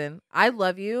 listen, I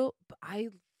love you, but I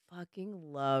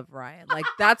fucking love Ryan. Like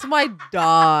that's my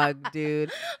dog,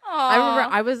 dude. I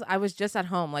remember I was just at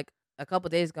home like a couple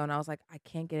days ago, and I was like, I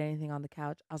can't get anything on the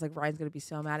couch. I was like, Ryan's gonna be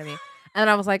so mad at me, and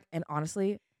I was like, and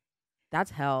honestly,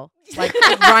 that's hell. Like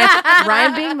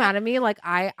Ryan being mad at me, like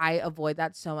I avoid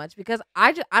that so much because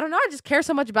I don't know, I just care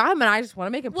so much about him, and I just want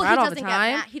to make him proud all the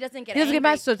time. He doesn't get. He doesn't get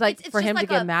mad, so it's like It's for just him like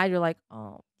to get a- mad, you're like,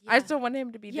 oh. I Yeah. just don't want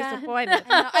him to be Yeah. disappointed.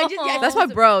 I know. That's my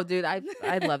bro, dude. I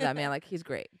love that man. Like he's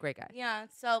great guy. Yeah.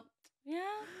 So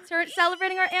we're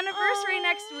celebrating our anniversary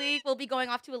next week. We'll be going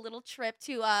off to a little trip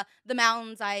to the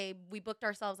mountains. We booked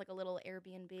ourselves like a little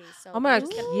Airbnb. So Oh my we're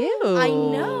god, just gonna-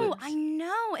 cute. I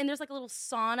know. And there's like a little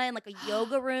sauna and like a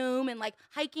yoga room and like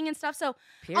hiking and stuff. So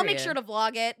I'll make sure to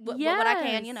vlog it what I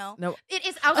can. No. It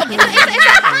is. I was like, not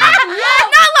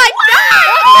like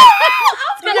that.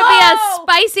 It's gonna be a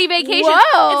spicy vacation.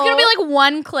 Whoa. It's gonna be like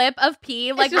one clip of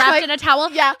pee, like just wrapped like- in a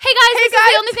towel. yeah. Hey guys, this is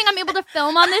the only thing I'm able to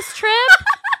film on this trip.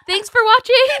 Thanks for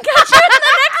watching. Catch you in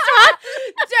the next one.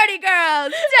 Dirty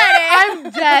girls, dirty. I'm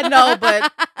dead. No,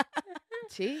 but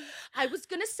gee. I was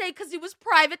gonna say because it was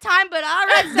private time, but all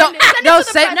right. Send No, it to the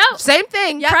same, press. same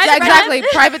thing. Yeah, Yeah, private exactly.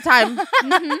 Private time.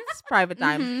 It's private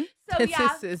time. Mhm. So yeah.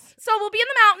 So we'll be in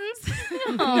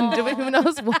the mountains. Doing who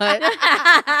knows what.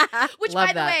 Which, Love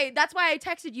by the that. way, that's why I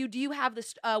texted you. Do you have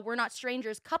this We're Not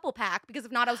Strangers couple pack? Because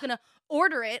if not, I was gonna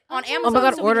order it on Amazon. Oh my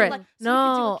god, so we order could, it. like, so we could do a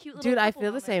No, cute little dude, I couple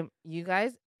feel the moment. same. You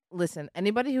guys, listen.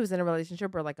 Anybody who's in a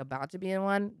relationship or like about to be in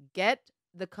one, get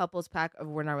the couples pack of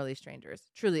We're Not Really Strangers.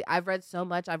 Truly, I've read so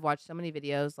much. I've watched so many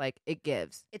videos. Like it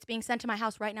gives. It's being sent to my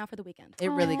house right now for the weekend. It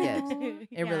really gives. It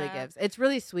It really gives. It's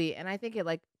really sweet, and I think it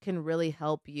like can really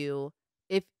help you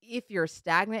if you're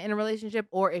stagnant in a relationship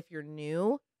or if you're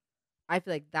new. I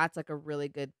feel like that's like a really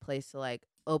good place to like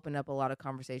open up a lot of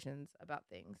conversations about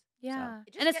things. Yeah.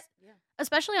 It just And it's get- yeah.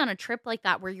 especially on a trip like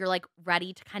that where you're like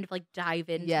ready to kind of like dive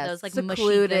into Yes, those like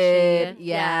secluded. mushy gushy.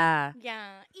 Yeah. Yeah.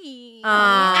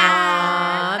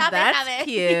 Aw, Stop that's it.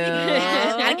 cute.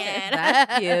 Not again.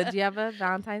 That's cute. Do you have a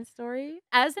Valentine's story?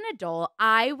 As an adult,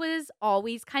 I was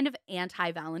always kind of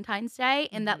anti-Valentine's Day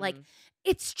in that like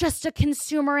it's just a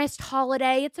consumerist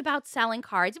holiday. It's about selling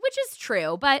cards, which is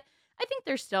true, but I think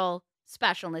there's still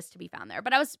specialness to be found there.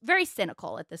 But I was very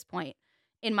cynical at this point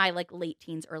in my like late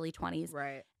teens, early 20s.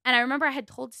 Right. And I remember I had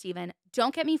told Steven,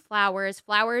 don't get me flowers.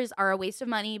 Flowers are a waste of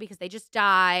money because they just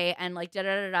die and like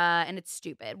da-da-da-da, and it's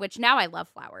stupid, which now I love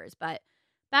flowers. But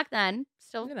back then,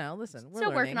 still, Listen, we're still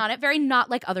working learning. on it. Very not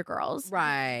like other girls.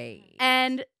 Right.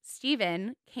 And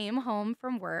Steven came home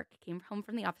from work, came home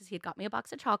from the office. He had got me a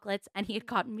box of chocolates and he had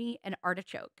gotten me an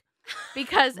artichoke.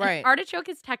 because Right. an artichoke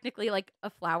is technically like a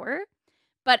flower,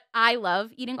 but I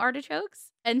love eating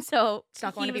artichokes. And so It's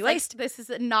not going he to be was like, waste. this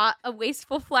is not a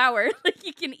wasteful flower. Like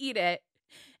you can eat it.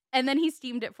 And then he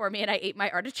steamed it for me and I ate my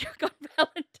artichoke on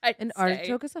Valentine's An Day.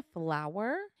 artichoke is a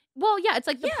flower, Well, yeah, it's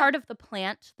like the Yeah. part of the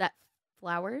plant that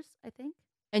flowers, I think.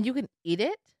 and you can eat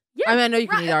it. Yeah. I mean, I know you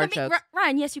can eat I mean, artichokes.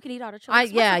 Ryan, yes, you can eat artichokes. I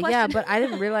What's the yeah, question? but I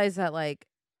didn't realize that like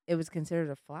it was considered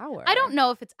a flower. I don't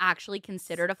know if it's actually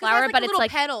considered a 'Cause it has, flower, like, but the it's little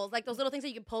like petals, like those little things that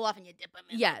you can pull off and you dip them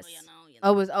in. Yes. You know.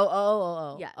 Oh, it was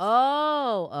oh. Yes.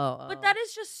 Oh. But that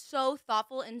is just so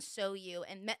thoughtful and so you,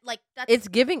 and like that's It's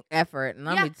giving effort, and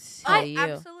Yeah, let me tell you.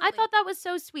 absolutely. I thought that was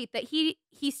so sweet that he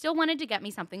still wanted to get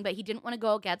me something, but he didn't want to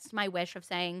go against my wish of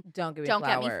saying Don't give me don't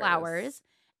flowers. get me flowers.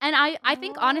 And I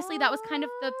think honestly that was kind of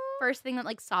the first thing that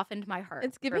like softened my heart.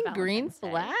 It's for giving green Valentine's Day.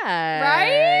 flag.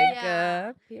 Right?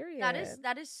 Yeah. Period.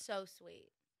 that is so sweet.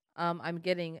 I'm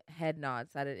getting head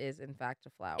nods that it is in fact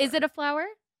a flower. Is it a flower?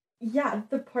 Yeah,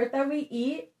 the part that we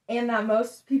eat and that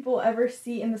most people ever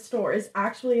see in the store is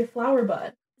actually a flower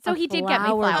bud. So A he did get me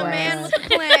flower flowers. bud. Man with a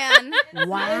plan. It's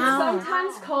Wow.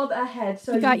 sometimes called a head.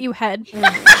 So He got you head. Yo.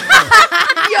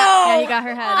 Yeah, he got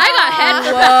her head. I got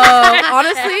head. Whoa.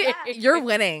 Honestly, you're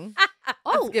winning.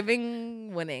 Oh. It's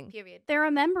giving winning. Period. They're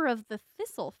a member of the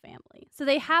thistle family. So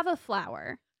they have a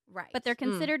flower, Right. but they're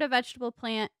considered a vegetable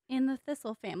plant in the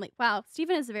thistle family. Wow,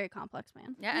 Stephen is a very complex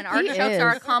man. Yeah, and He artichokes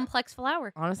are a is. complex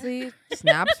flower. Honestly,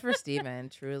 snaps for Steven,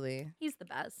 truly. He's the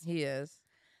best. He is.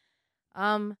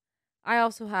 I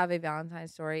also have a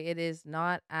Valentine's story. It is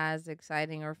not as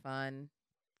exciting or fun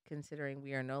considering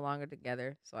we are no longer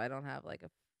together, so I don't have like a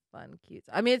fun cute.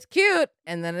 I mean, it's cute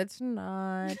and then it's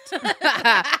not.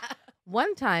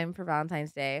 One time for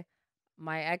Valentine's Day,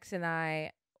 my ex and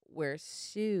I were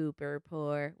super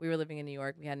poor. We were living in New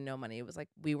York. We had no money. It was like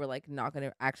we were like not going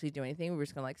to actually do anything. We were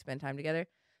just going to like spend time together.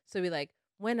 So we like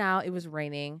went out. It was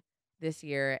raining this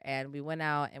year and we went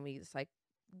out and we just like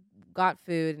got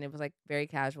food and it was like very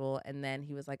casual. And then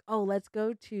he was like, "Oh, let's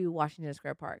go to Washington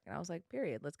Square Park." And I was like,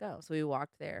 "Period, let's go." So we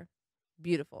walked there.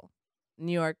 Beautiful.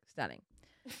 New York, stunning.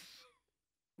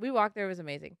 We walked there. It was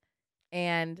amazing.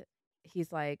 And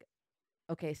he's like,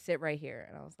 "Okay, sit right here."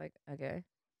 And I was like, "Okay."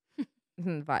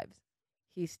 Vibes.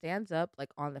 He stands up like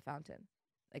on the fountain.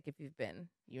 Like if you've been,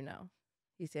 you know.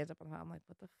 He stands up on the fountain. I'm like,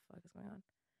 what the fuck is going on?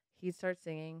 He starts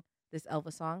singing this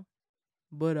Elvis song.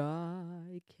 But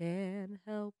I can't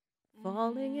help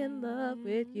falling in love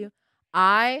with you.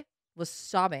 I was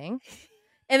sobbing.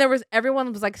 And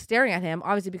everyone was like staring at him,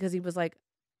 obviously because he was like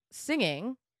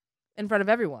singing in front of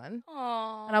everyone.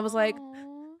 Aww. And I was like,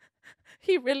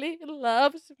 he really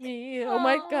loves me. Oh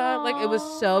my God. Like it was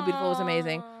so beautiful. It was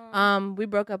amazing. We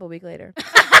broke up a week later.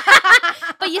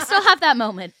 But you still have that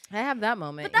moment. I have that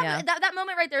moment. But yeah. that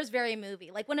moment right there is very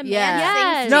movie. Like when a man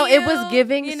Yeah. sings No, to it was you,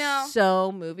 giving you know.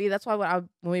 so movie. That's why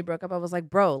when we broke up, I was like,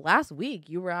 bro, last week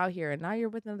you were out here and now you're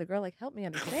with another girl. Like, help me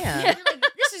understand. You're like,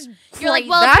 this is You're like, crazy.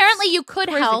 well, That's apparently you could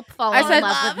crazy. help fall I in said,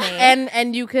 love with me.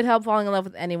 and you could help falling in love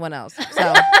with anyone else.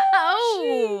 So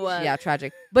oh, yeah,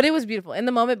 tragic. But it was beautiful. In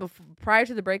the moment prior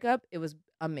to the breakup, it was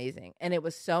amazing. And it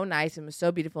was so nice and was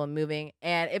so beautiful and moving.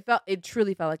 And it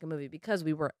truly felt like a movie because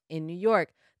we were in New York.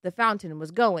 The fountain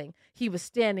was going. He was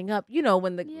standing up. You know,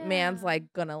 when the man's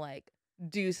like gonna like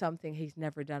do something he's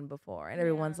never done before. And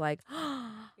everyone's like, oh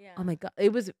my God.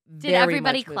 It was Did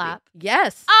everybody much movie. clap?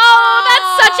 Yes.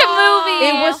 Oh, that's such a movie.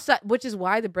 It was, which is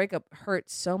why the breakup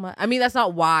hurt so much. I mean, that's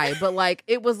not why, but like,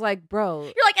 it was like, bro.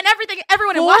 You're like, and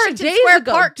everyone in 4 Washington days Square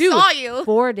ago, Park dude, saw you.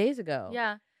 4 days ago.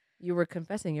 Yeah. You were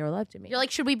confessing your love to me. You're like,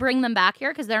 should we bring them back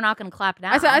here? Because they're not going to clap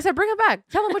now. I said, bring him back.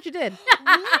 Tell him what you did.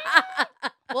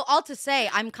 Well, all to say,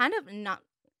 I'm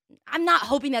not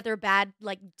hoping that they're bad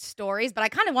like stories, but I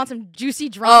kind of want some juicy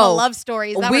drama love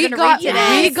stories that we're gonna read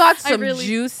today. We got I some really-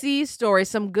 juicy stories,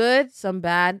 some good, some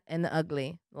bad, and the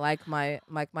ugly, like my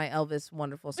Elvis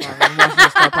wonderful song in Washington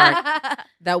Square Park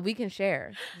that we can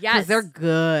share. Yes. Because they're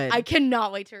good. I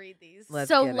cannot wait to read these. Let's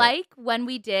So, get it. like when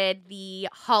we did the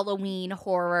Halloween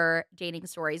horror dating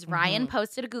stories, Ryan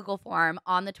posted a Google form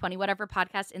on the 20 Whatever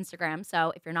Podcast Instagram.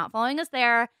 So, if you're not following us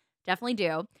there, definitely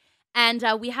do. And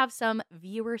we have some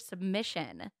viewer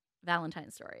submission Valentine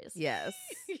stories. Yes.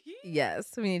 Yes.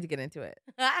 We need to get into it.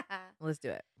 Let's do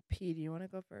it. P, do you want to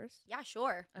go first? Yeah,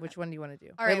 sure. Which one do you want to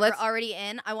do? All right, let's. we're already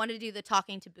in. I wanted to do the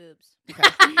talking to boobs. Okay.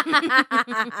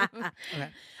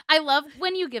 I love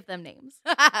when you give them names.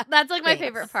 That's like my Thanks.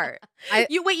 favorite part.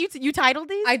 You titled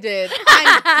these? I did.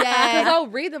 I'm Because dead. I'll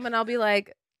read them and I'll be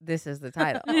like, this is the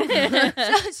title.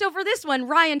 So for this one,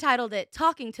 Ryan titled it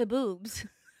 "Talking to Boobs."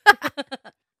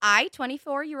 I,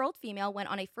 24-year-old female, went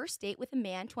on a first date with a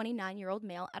man, 29-year-old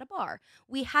male, at a bar.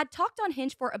 We had talked on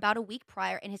Hinge for about a week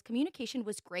prior, and his communication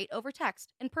was great over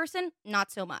text. In person,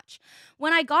 not so much.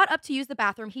 When I got up to use the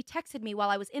bathroom, he texted me while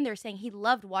I was in there saying he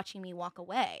loved watching me walk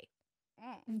away.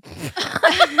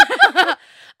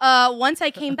 Once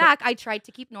I came back, I tried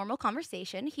to keep normal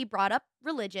conversation. He brought up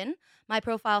religion. My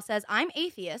profile says I'm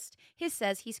atheist. His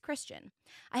says he's Christian.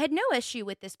 I had no issue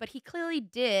with this, but he clearly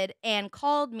did and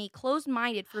called me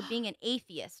closed-minded for being an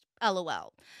atheist.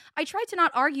 LOL. I tried to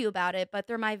not argue about it, but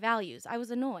they're my values. I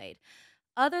was annoyed.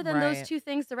 Other than those two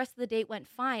things, the rest of the date went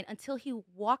fine until he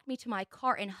walked me to my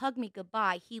car and hugged me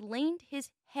goodbye. He leaned his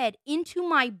head into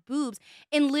my boobs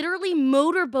and literally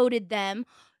motorboated them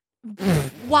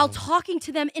while talking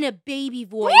to them in a baby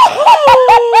voice.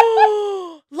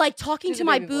 Like talking to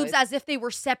my boobs as if they were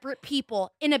separate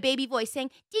people in a baby voice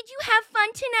saying, "Did you have fun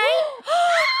tonight?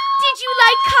 Did you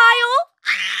like Kyle?"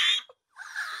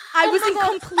 I was in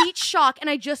complete shock, and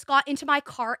I just got into my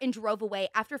car and drove away.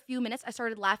 After a few minutes, I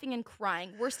started laughing and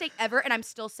crying. Worst date ever, and I'm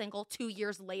still single 2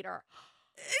 years later.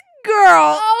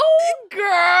 Girl.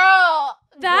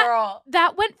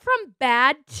 That went from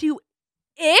bad to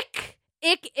ick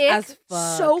as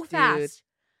fuck, so fast. dude.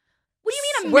 What do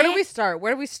you mean Where do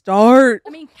we start? I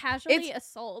mean, casually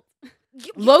assault.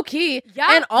 Low key. Yeah,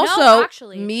 And also, no,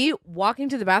 actually. me walking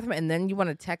to the bathroom and then you want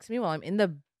to text me while I'm in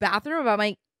the bathroom about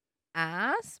my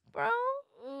ass, bro?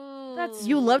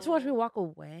 You love to watch me walk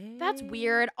away? That's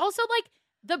weird. Also, like,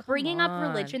 the bringing up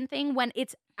religion thing when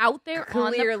it's out there on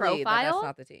the Clearly, profile. that's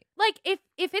not the tea. Like, if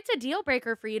it's a deal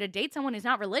breaker for you to date someone who's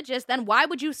not religious, then why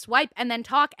would you swipe and then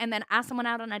talk and then ask someone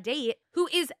out on a date who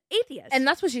is atheist? And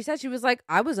that's what she said. She was like,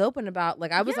 I was open about,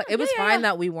 like, I was like, it was fine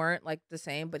that we weren't, like, the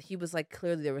same, but he was like,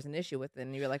 clearly there was an issue with it.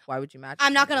 And you were like, why would you match?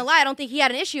 I'm not going to lie. I don't think he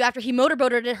had an issue after he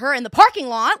motorboated her in the parking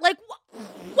lot. Like,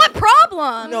 what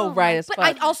problem? No, right as But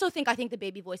fuck. I also think the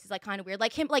baby voice is, like, kind of weird.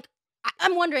 Like, him, like,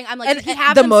 I'm wondering, I'm like, And did he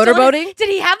have the them still motorboating? did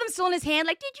he have them still in his hand?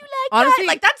 Like, did you like Honestly,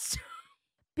 that? Like, that's...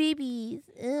 babies.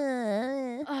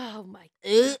 oh my,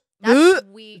 That's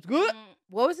weak. Good.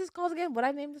 What was this called again? What I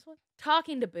named this one?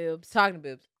 talking to boobs. Talking to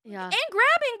boobs. Yeah. And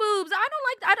grabbing boobs.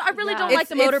 I really don't It's- like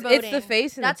the motorboating. It's the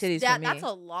face and the titties for me. That's a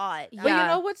lot. But you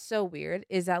know what's so weird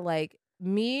is that, like,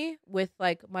 me with,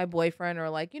 like, my boyfriend or,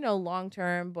 like, you know,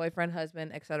 long-term boyfriend,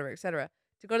 husband, et cetera,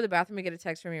 to go to the bathroom and get a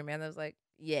text from your man that was like,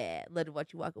 yeah, let it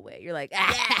watch you walk away. You're like,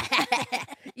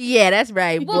 yeah, that's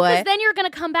right, Well, boy. because then you're going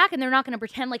to come back and they're not going to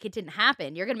pretend like it didn't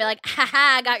happen. You're going to be like,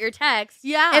 haha, I got your text.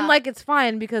 Yeah. And, like, it's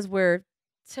fine because we're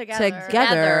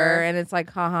together and it's like,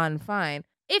 haha, and fine.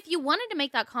 If you wanted to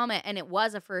make that comment and it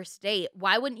was a first date,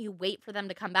 why wouldn't you wait for them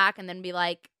to come back and then be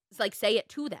like say it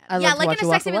to them? I love yeah, to like watch in a you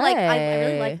walk sexy, like, I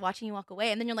really away. like watching you walk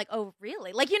away. And then you're like, oh,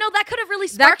 really? Like, you know, that could have really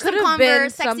sparked could some have been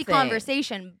sexy something.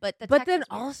 conversation. But But text then is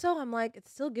weird. also, I'm like,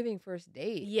 it's still giving first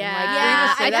date. And, Yeah. like, for you to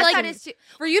Yeah, say I that feel like to that me- is too...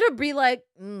 For you to be like,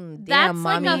 That's damn,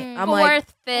 mommy. like a I'm fourth, like,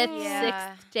 fifth, Yeah.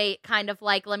 sixth date kind of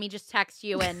like, let me just text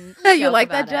you and you joke like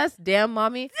that, about it. Jess? Damn,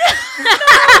 mommy.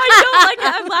 I don't like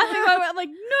it. I'm laughing. I'm like,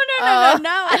 no.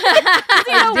 Does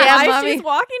he know Damn, why mommy. she's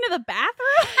walking to the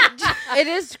bathroom? It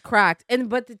is cracked.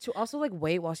 But to also, like,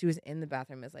 wait while she was in the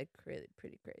bathroom is, like, pretty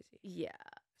crazy. Yeah.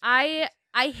 I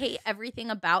hate everything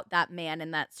about that man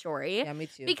in that story. Yeah, me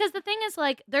too. Because the thing is,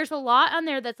 like, there's a lot on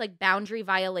there that's like boundary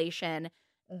violation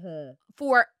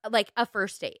for like a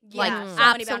first date. Yeah, like,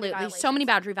 so many boundary absolutely. So many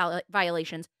boundary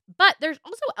violations. But there's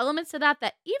also elements to that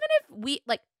even if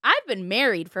I've been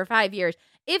married for 5 years.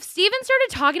 If Steven started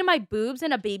talking to my boobs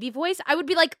in a baby voice, I would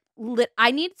be like,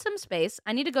 I need some space.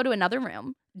 I need to go to another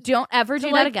room. Don't ever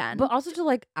do that again. But also to,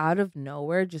 like, out of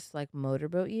nowhere, just, like,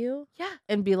 motorboat you. Yeah.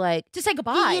 And be like, To say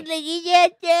goodbye.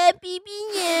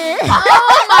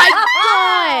 oh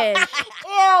my gosh.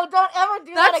 Ew, don't ever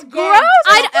do That's that again. gross.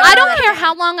 I don't care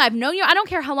how long I've known you. I don't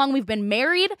care how long we've been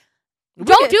married.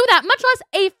 Don't do that, much less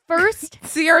a first.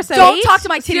 Sierra said, Don't talk to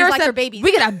my titties Sierra like said, they're babies.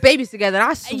 We could have babies together. I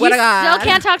You swear to God. still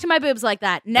can't talk to my boobs like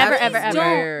that. Never, That's ever, ever.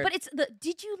 weird. But it's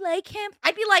did you like him?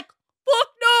 I'd be like, fuck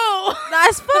no.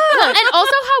 That's fuck. And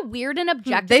also how weird and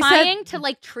objectifying to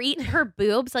like treat her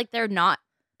boobs like they're not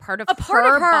part of A part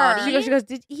her of her. body. She goes,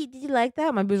 did you like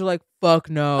that? My boobs are like, fuck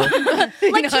no. Like You know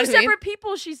two what I mean? separate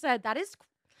people, she said. That is,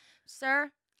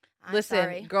 sir. I'm Listen,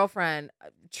 sorry. girlfriend,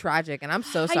 tragic, and I'm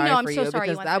so I sorry know, I'm for so you sorry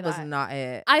you because went that through was that. not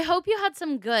it. I hope you had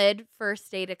some good first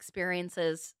date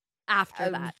experiences after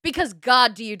Um, that. Because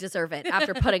God, do you deserve it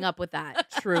after putting up with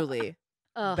that. Truly,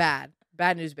 Ugh. bad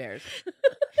news bears.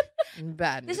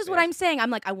 Bad. This news is what bears. I'm saying. I'm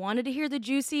like, I wanted to hear the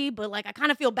juicy, but like, I kind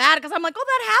of feel bad because I'm like, oh,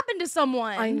 that happened to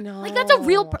someone. I know. Like that's a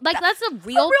real, that's a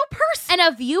real person.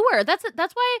 and a viewer. That's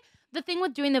why the thing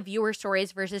with doing the viewer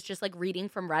stories versus just like reading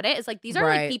from Reddit is like these are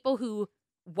like Right. people who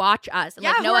watch us and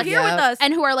Yeah, like know who are us here with us.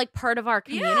 and who are like part of our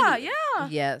community. Yeah, yeah.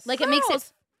 Yes. Like it makes it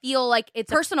Girls. feel like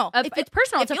it's Personal. It's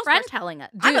personal. it It's a feels friend personal. telling it.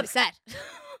 I'm Dude. upset.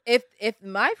 if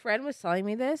my friend was telling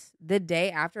me this the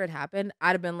day after it happened,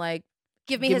 I'd have been like,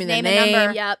 Give me Give his me the name and number.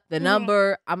 name. Yep. the Mhm.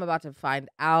 number. I'm about to find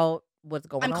out what's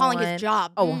going on. I'm calling his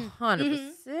job. Oh, Mm.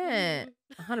 100%.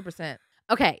 100%.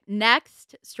 Okay,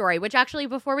 next story, which actually,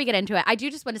 before we get into it, I do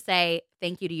just want to say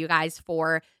thank you to you guys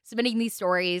for submitting these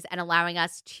stories and allowing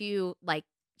us to like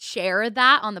share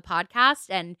that on the podcast.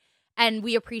 And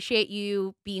we appreciate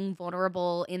you being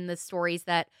vulnerable in the stories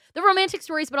the romantic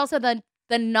stories, but also the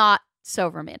not so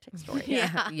romantic stories.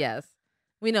 Yeah. Yes.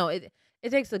 We know it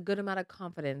takes a good amount of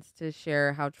confidence to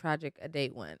share how tragic a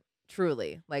date went.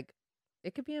 Truly. Like,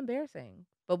 it could be embarrassing,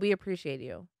 but we appreciate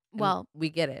you. And Well, we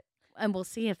get it. and we'll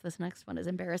see if this next one is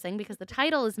embarrassing because the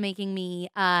title is making me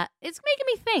it's making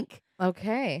me think.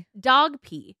 Okay. Dog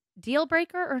pee, deal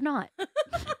breaker or not?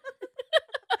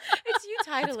 It's you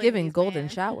titling. It's giving these, golden man.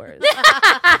 showers.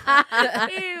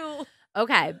 Ew.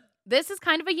 Okay, this is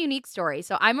kind of a unique story.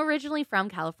 So I'm originally from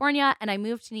California and I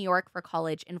moved to New York for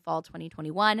college in fall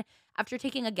 2021 after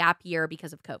taking a gap year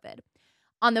because of COVID.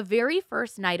 On the very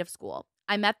first night of school,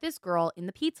 I met this girl in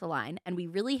the pizza line and we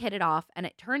really hit it off, and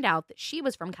it turned out that she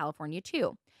was from California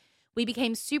too. We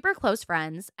became super close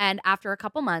friends, and after a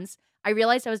couple months, I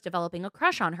realized I was developing a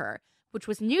crush on her, which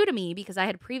was new to me because I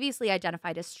had previously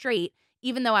identified as straight,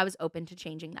 even though I was open to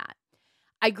changing that.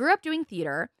 I grew up doing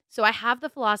theater, so I have the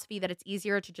philosophy that it's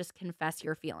easier to just confess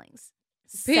your feelings.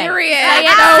 Say it. Period. Say it,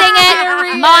 No, sing it,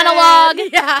 period. monologue,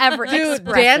 Yeah. Dude,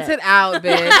 express dance it out,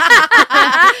 bitch.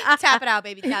 Tap it out,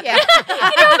 baby. Tap Yeah. it out.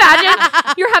 Can you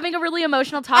imagine? You're having a really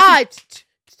emotional talk. I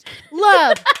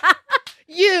love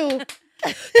you.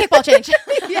 Kickball change.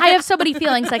 I have so many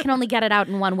feelings, I can only get it out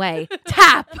in one way.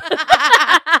 Tap.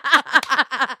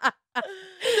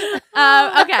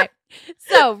 Okay.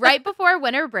 So right before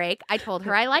winter break, I told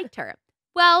her I liked her.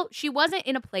 Well, she wasn't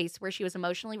in a place where she was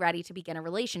emotionally ready to begin a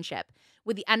relationship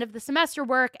with the end of the semester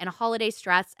work and a holiday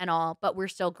stress and all, but we're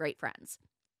still great friends.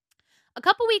 A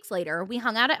couple weeks later, we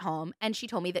hung out at home and she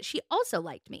told me that she also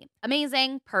liked me.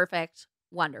 Amazing, perfect,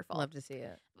 wonderful. Love to see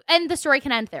it. And the story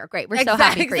can end there. Great. We're so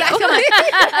happy for you. Exactly.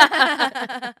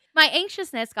 My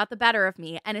anxiousness got the better of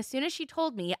me, and as soon as she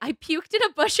told me, I puked in a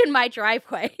bush in my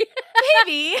driveway.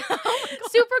 Baby.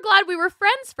 Super glad we were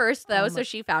friends first, though, Oh so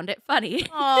she found it funny.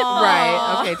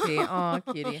 Right. Okay, T. Oh,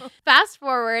 cutie. Fast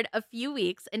forward a few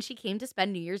weeks, and she came to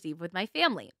spend New Year's Eve with my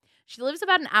family. She lives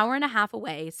about an hour and a half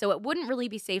away, so it wouldn't really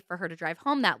be safe for her to drive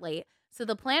home that late, so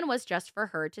the plan was just for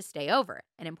her to stay over,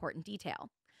 an important detail.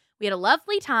 We had a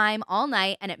lovely time all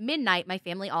night, and at midnight, my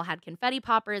family all had confetti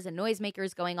poppers and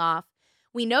noisemakers going off.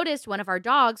 We noticed one of our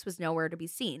dogs was nowhere to be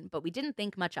seen, but we didn't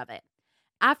think much of it.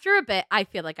 After a bit, I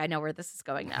feel like I know where this is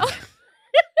going now.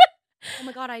 Oh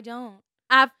my God, I don't.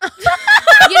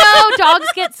 Dogs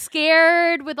get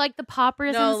scared with like the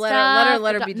poppers No, and let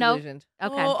stuff. her be No. delusioned.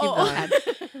 Okay, keep going.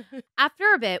 okay.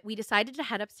 After a bit, we decided to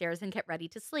head upstairs and get ready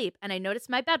to sleep, and I noticed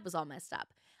my bed was all messed up.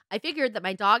 I figured that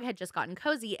my dog had just gotten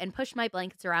cozy and pushed my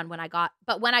blankets around when I got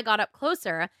up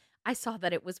closer, I saw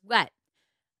that it was wet.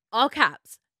 All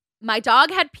caps. My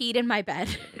dog had peed in my bed.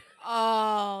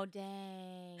 Oh,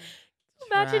 dang.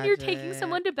 Imagine you're taking Tragic.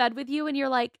 someone to bed with you and you're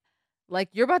like,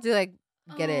 You're about to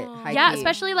get it. Oh. High yeah, key.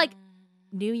 especially like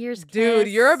New Year's Dude,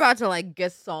 kiss. you're about to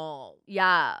get solved.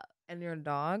 Yeah. And your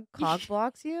dog cock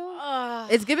blocks you? Ugh.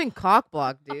 It's giving cock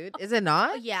block, dude. Is it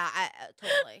not? Yeah,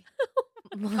 totally.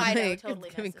 Fido Like, totally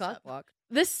it's giving messes cock up. block.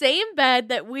 The same bed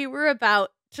that we were about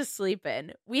to sleep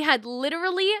in. We had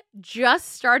literally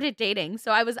just started dating,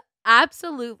 so I was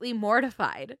absolutely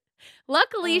mortified.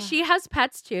 Luckily, Ugh. she has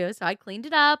pets too, so I cleaned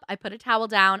it up, I put a towel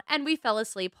down, and we fell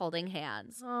asleep holding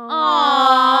hands.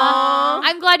 Aww.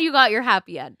 I'm glad you got your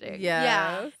happy ending.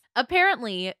 Yeah.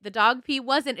 Apparently, the dog pee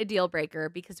wasn't a deal breaker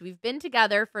because we've been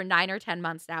together for 9 or 10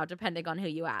 months now, depending on who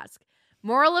you ask.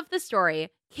 Moral of the story,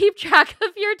 keep track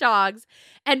of your dogs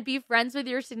and be friends with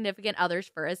your significant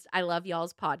others first. I love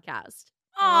y'all's podcast.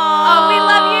 Oh, we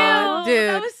love you. Dude.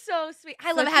 That was so sweet.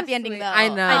 I love a Such happy ending, sweet- though. I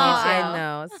know. I do I too.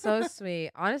 know. So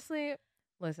sweet. Honestly,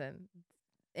 listen,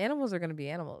 animals are going to be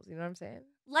animals. You know what I'm saying?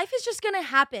 Life is just gonna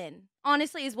happen.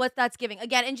 Honestly, is what that's giving.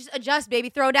 Again, and just adjust, baby.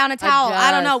 Throw down a towel.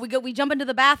 I don't know. We jump into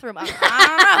the bathroom. I don't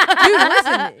know. Dude,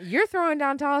 listen, you're throwing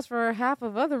down towels for half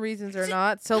of other reasons or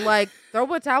not. So,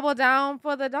 throw a towel down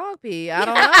for the dog pee. I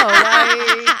don't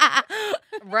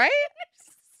know. Right?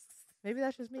 Maybe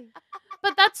that's just me.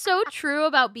 But that's so true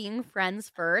about being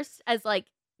friends first, as it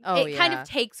kind of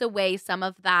takes away some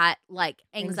of that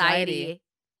anxiety.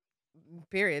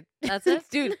 Period. That's it.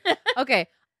 Dude, okay.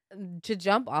 To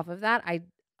jump off of that,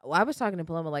 I was talking to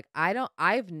Paloma, like,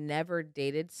 I've never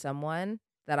dated someone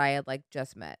that I had like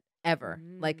just met ever.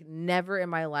 Like, never in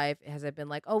my life has it been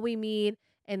like, oh, we meet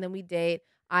and then we date.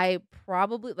 I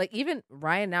probably, like, even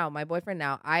Ryan now, my boyfriend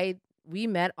now, we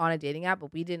met on a dating app,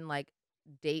 but we didn't like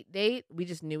date. We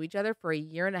just knew each other for a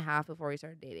year and a half before we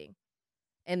started dating.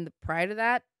 And prior to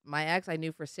that, my ex I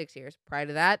knew for 6 years. Prior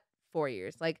to that, 4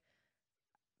 years. Like,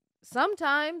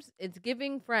 sometimes it's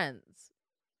giving friends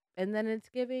and then it's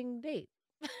giving date.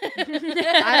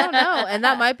 I don't know. And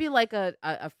that might be like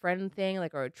a friend thing,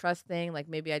 like, or a trust thing. Like,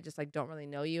 maybe I just like don't really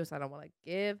know you, so I don't want to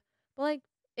give. But like,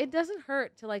 it doesn't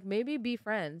hurt to like maybe be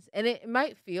friends. And it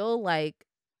might feel like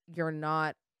you're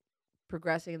not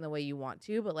progressing in the way you want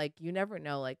to, but like, you never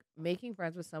know. Like, making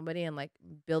friends with somebody and like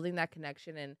building that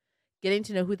connection and getting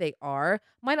to know who they are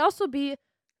might also be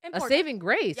a saving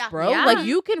grace, bro. Yeah. Like,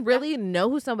 you can really know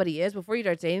who somebody is before you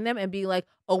start dating them and be like,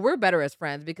 oh, we're better as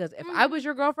friends, because if I was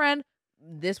your girlfriend,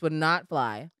 this would not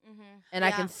fly. And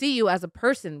I can see you as a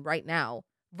person right now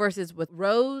versus with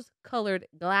rose-colored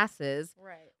glasses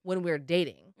when we're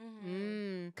dating.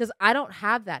 Because I don't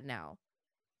have that now.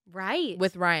 Right.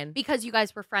 With Ryan. Because you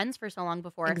guys were friends for so long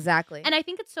before. Exactly. And I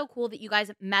think it's so cool that you guys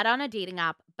met on a dating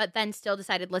app, but then still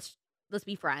decided, let's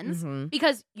be friends.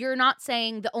 Because you're not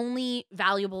saying the only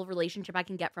valuable relationship I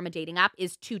can get from a dating app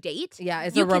is to date. Yeah,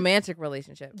 it's a romantic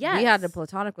relationship. Yes. We had a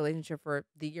platonic relationship for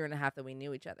the year and a half that we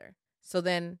knew each other. So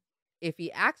then if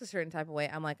he acts a certain type of way,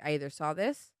 I'm like, I either saw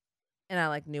this and I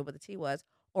like knew what the tea was,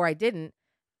 or I didn't,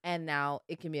 and now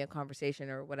it can be a conversation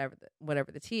or whatever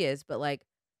the tea is. But like,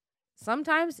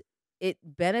 sometimes it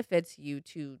benefits you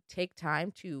to take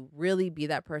time to really be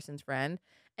that person's friend.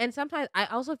 And sometimes I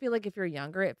also feel like if you're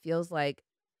younger, it feels like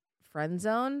friend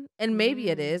zone, and maybe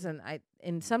it is,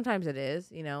 and sometimes it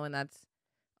is, you know, and that's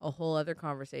a whole other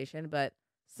conversation. But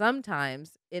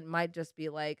sometimes it might just be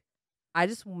like, I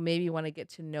just maybe want to get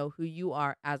to know who you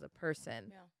are as a person.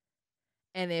 Yeah.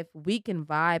 And if we can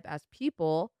vibe as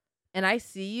people, and I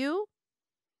see you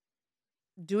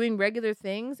doing regular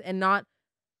things and not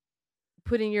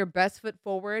putting your best foot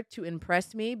forward to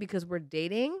impress me because we're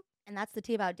dating. And that's the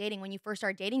tea about dating. When you first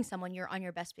start dating someone, you're on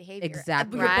your best behavior.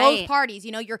 Exactly. You're both parties.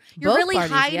 You know, you're Both really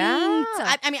parties, hiding.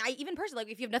 yeah. I mean, even personally,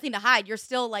 like, if you have nothing to hide, you're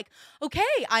still like, okay,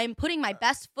 I'm putting my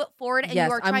best foot forward, and yes,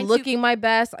 you are trying I'm looking my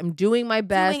best. I'm doing my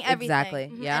best. doing everything.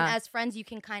 Exactly. Yeah. And as friends, you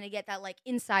can kind of get that like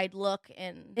inside look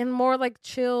and more like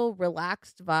chill,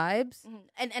 relaxed vibes.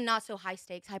 And not so high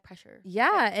stakes, high pressure.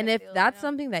 Yeah. And if that's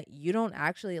something that you don't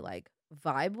actually like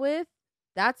vibe with,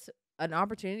 that's an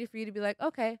opportunity for you to be like,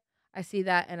 okay, I see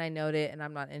that and I note it and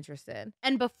I'm not interested.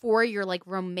 And before you're like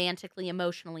romantically,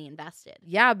 emotionally invested.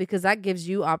 Yeah, because that gives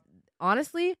you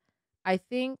honestly, I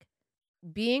think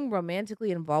being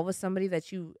romantically involved with somebody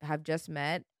that you have just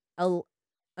met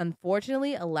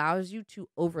unfortunately allows you to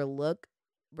overlook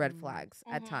red flags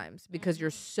at times because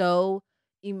you're so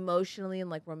emotionally and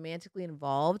like romantically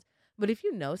involved. But if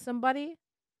you know somebody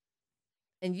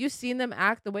and you've seen them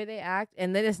act the way they act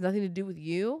and then it's nothing to do with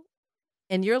you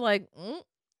and you're like,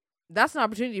 that's an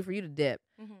opportunity for you to dip.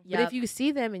 But if you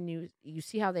see them and you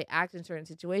see how they act in certain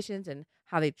situations and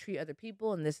how they treat other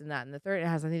people and this and that and the third, it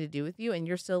has nothing to do with you, and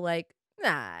you're still like,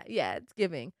 nah, yeah, it's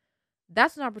giving.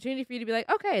 That's an opportunity for you to be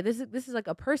like, okay, this is like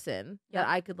a person that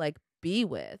I could like be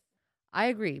with. I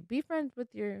agree. Be friends with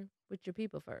your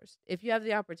people first. If you have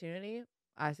the opportunity,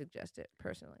 I suggest it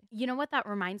personally. You know what that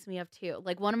reminds me of too?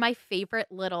 Like, one of my favorite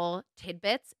little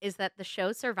tidbits is that the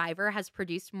show Survivor has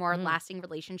produced more lasting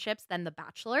relationships than The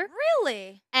Bachelor.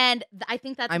 Really? And I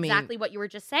think that's exactly what you were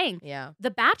just saying. Yeah. The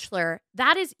Bachelor,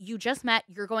 that is, you just met,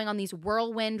 you're going on these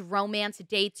whirlwind romance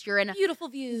dates. You're in a beautiful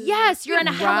views. Yes, you're in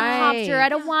a helicopter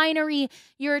at a winery.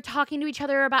 You're talking to each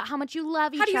other about how much you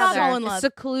love each other. How do you not fall in love?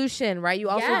 Seclusion, right? You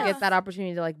also get that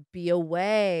opportunity to like be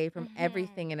away from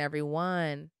everything and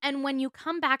everyone. And when you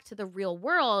come back to the real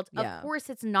world, of course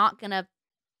it's not going to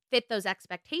fit those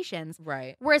expectations.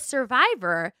 Right. Whereas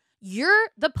Survivor,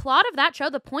 the plot of that show,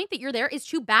 the point that you're there is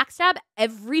to backstab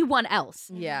everyone else.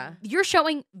 Yeah. You're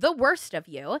showing the worst of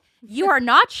you. You are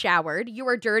not showered. You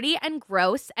are dirty and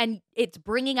gross, and it's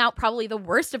bringing out probably the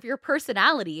worst of your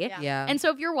personality. Yeah. And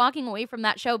so if you're walking away from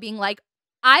that show being like,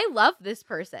 I love this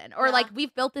person, or like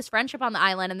we've built this friendship on the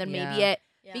island, and then maybe it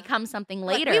becomes something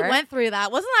later. Like, we went through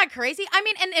that. Wasn't that crazy? I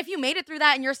mean, and if you made it through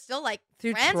that and you're still like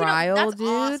through friends, trial, that's dude.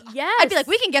 awesome. Yes. I'd be like,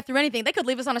 we can get through anything. They could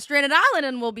leave us on a stranded island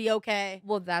and we'll be okay.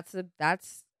 Well, that's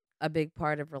a big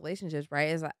part of relationships, right?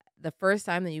 Is the first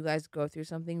time that you guys go through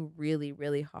something really,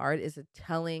 really hard is a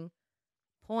telling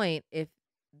point if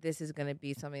this is going to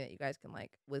be something that you guys can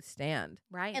like withstand,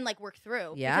 right? And like work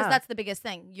through. Yeah. Because that's the biggest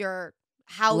thing.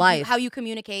 How you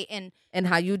communicate and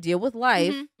how you deal with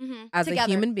life as together. a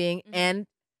human being and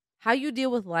how you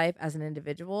deal with life as an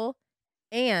individual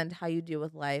and how you deal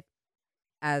with life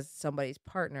as somebody's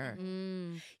partner.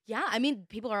 Yeah, I mean,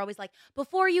 people are always like,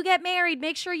 before you get married,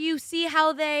 make sure you see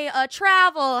how they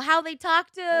travel, how they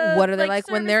talk to. What are they like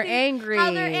when they're service angry?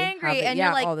 How they're angry, and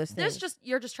you're like, all this things.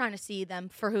 you're just trying to see them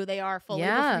for who they are fully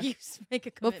Yeah. before you make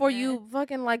a commitment. Before you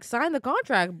fucking like sign the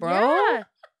contract, bro. Yeah.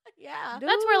 Yeah.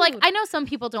 That's where, like, I know some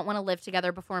people don't want to live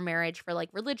together before marriage for, like,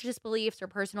 religious beliefs or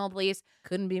personal beliefs.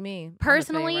 Couldn't be me. I'm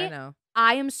Personally, right now.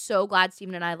 I am so glad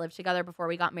Steven and I lived together before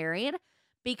we got married,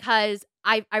 because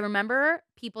I remember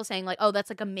people saying, like, oh, that's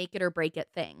like a make it or break it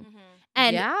thing.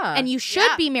 And you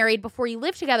should be married before you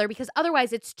live together, because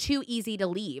otherwise it's too easy to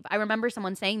leave. I remember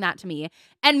someone saying that to me,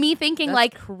 and me thinking, That's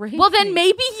like, crazy. well, then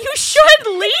maybe you should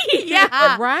leave.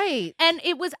 Yeah. Right. And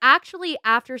it was actually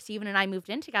after Steven and I moved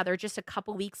in together just a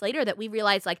couple weeks later that we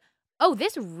realized, like, oh,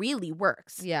 this really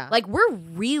works. Yeah. Like, we're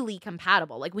really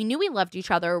compatible. Like, we knew we loved each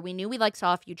other. We knew we, like,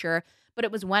 saw a future. But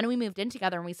it was when we moved in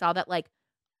together and we saw that, like,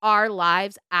 our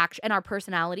lives and our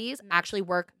personalities actually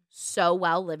work so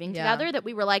well living together that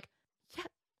we were like,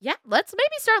 yeah, let's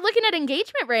maybe start looking at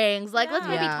engagement rings. Like, let's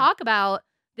maybe talk about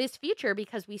this future,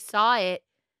 because we saw it.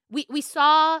 We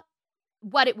saw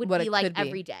what it would be like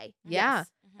every day. Yeah.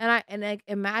 Yes. And I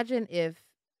imagine if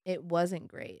it wasn't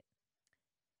great.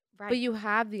 Right. But you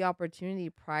have the opportunity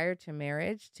prior to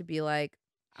marriage to be like,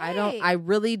 Hey, I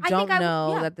really don't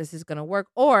know that this is going to work.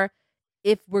 Or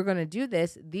if we're going to do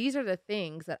this, these are the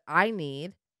things that I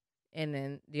need. And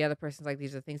then the other person's like,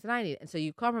 these are the things that I need. And so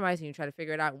you compromise and you try to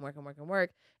figure it out and work and work and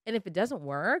work. And if it doesn't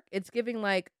work, it's giving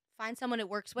like, find someone it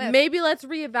works with. maybe let's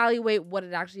reevaluate what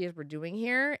it actually is we're doing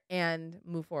here and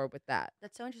move forward with that.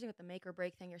 That's so interesting with the make or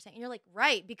break thing you're saying. And you're like,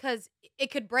 right, because it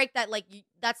could break that, like,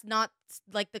 that's not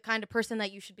like the kind of person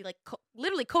that you should be like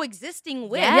literally coexisting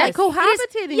with. Yeah,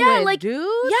 cohabitating with, like, dude.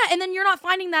 Yeah, and then you're not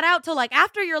finding that out till like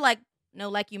after you're like, no,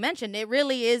 like you mentioned, it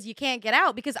really is, you can't get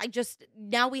out, because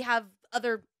now we have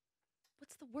other,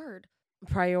 what's the word?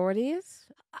 Priorities?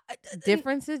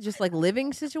 Differences? Just like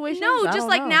living situations? No, I just don't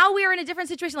like know. now we are in a different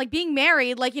situation, like being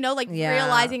married, like, you know, like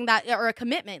realizing that, or a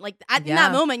commitment. Like in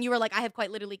that moment, you were like, I have quite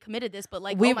literally committed this, but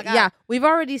like, oh my God. Yeah, we've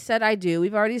already said I do.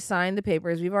 We've already signed the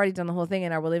papers. We've already done the whole thing,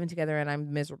 and now we're living together, and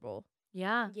I'm miserable.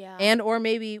 Yeah. And or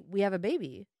maybe we have a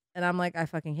baby, and I'm like, I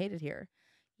fucking hate it here.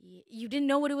 You didn't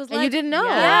know what it was like. And you didn't know.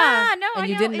 Yeah, no, And I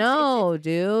you know. didn't know,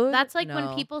 dude. That's like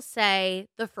when people say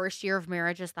the first year of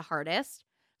marriage is the hardest.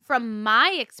 From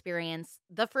my experience,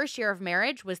 the first year of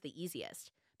marriage was the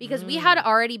easiest, because we had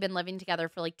already been living together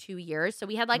for like 2 years. So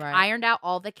we had like ironed out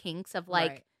all the kinks of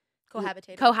like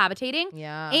cohabitating.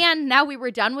 Yeah. And now we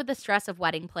were done with the stress of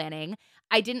wedding planning.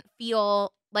 I didn't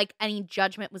feel like any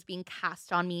judgment was being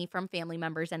cast on me from family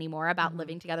members anymore about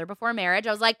living together before marriage.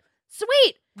 I was like,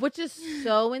 sweet. Which is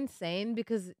so insane,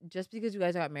 because just because you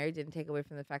guys got married didn't take away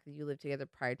from the fact that you lived together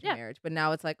prior to marriage. But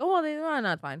now it's like, oh, well,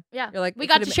 not fine. Yeah. You're like, we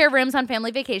got to share rooms on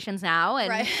family vacations now. And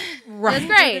Right.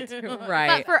 it's great.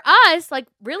 Right. But for us, like,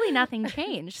 really nothing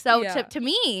changed. So to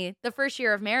me, the first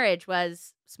year of marriage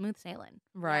was smooth sailing.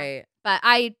 Right. But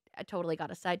I totally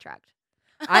got us sidetracked.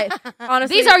 I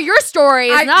honestly, These are your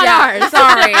stories, not ours.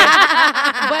 Sorry.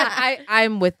 But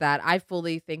I'm with that. I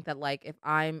fully think that, like, if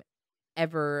I'm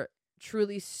ever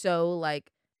truly so like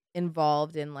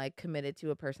involved and like committed to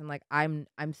a person, like I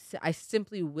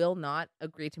simply will not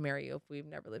agree to marry you if we've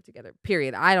never lived together.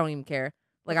 Period. I don't even care.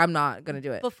 Like, I'm not gonna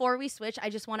do it. Before we switch, I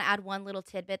just want to add one little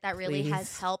tidbit that really has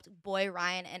Please. helped boy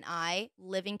Ryan and I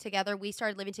living together. We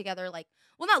started living together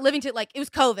not living to, like, it was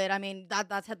COVID. I mean,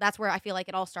 that's where I feel like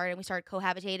it all started. We started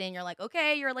cohabitating. You're like,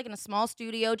 okay, you're like in a small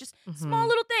studio, just small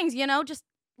little things, you know, just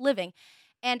living.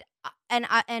 And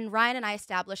Ryan and I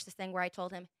established this thing where I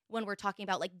told him, when we're talking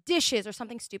about like dishes or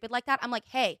something stupid like that, I'm like,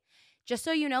 hey, just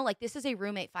so you know, like, this is a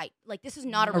roommate fight. Like, this is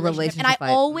not a relationship. And I fight.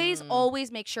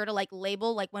 always make sure to like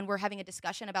label, like, when we're having a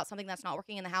discussion about something that's not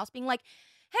working in the house, being like,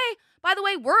 hey, by the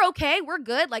way, we're okay. We're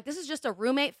good. Like, this is just a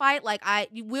roommate fight. Like,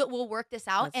 we'll work this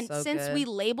out. That's and so since good. we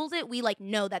labeled it, we like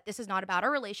know that this is not about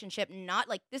our relationship. Not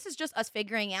like, this is just us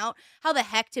figuring out how the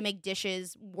heck to make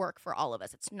dishes work for all of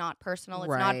us. It's not personal.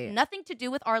 It's not nothing to do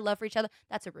with our love for each other.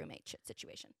 That's a roommate shit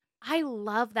situation. I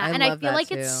love that. I And I love feel that like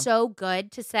too. it's so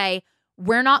good to say,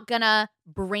 we're not going to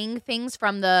bring things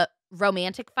from the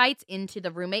romantic fights into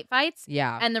the roommate fights.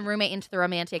 Yeah. And the roommate into the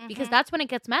romantic. Because that's when it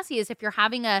gets messy, is if you're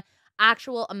having a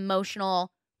actual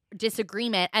emotional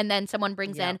disagreement and then someone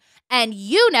brings in and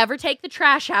you never take the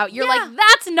trash out. You're like,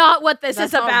 that's not what this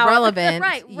is not about. relevant.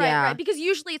 Right. Because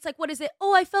usually it's like, what is it?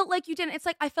 Oh, I felt like you didn't. It's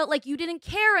like, I felt like you didn't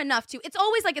care enough to. It's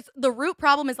always like, it's the root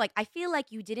problem is like, I feel like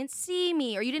you didn't see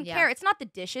me or you didn't care. It's not the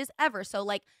dishes ever. So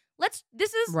like,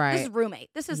 This is roommate.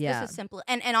 This is simple.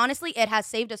 And honestly, it has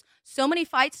saved us so many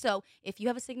fights. So if you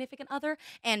have a significant other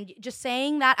and just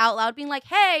saying that out loud, being like,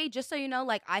 hey, just so you know,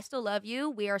 like, I still love you.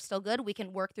 We are still good. We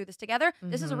can work through this together.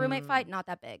 This is a roommate fight, not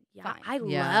that big. Yeah, Fine. I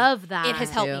love that. It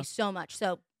has helped me so much.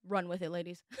 So run with it,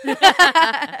 ladies. But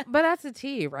that's the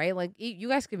tea, right? Like, you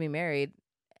guys could be married.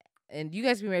 And you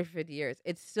guys have been married for 50 years.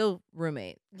 It's still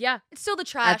roommate. Yeah. It's still the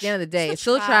trash. At the end of the day, it's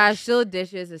still trash, still the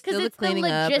dishes, it's still the cleaning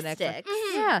up. And logistics.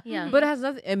 Yeah. But it has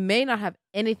nothing. It may not have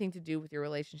anything to do with your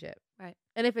relationship. Right.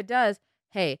 And if it does,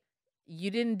 hey,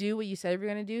 you didn't do what you said you were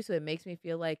going to do, so it makes me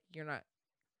feel like you're not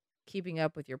keeping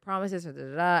up with your promises or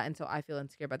and so I feel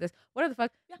insecure about this. Whatever the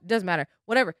fuck. Doesn't matter.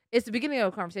 Whatever. It's the beginning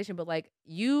of a conversation, but like,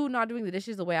 you not doing the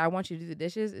dishes the way I want you to do the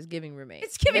dishes is giving roommate.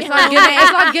 It's giving. It's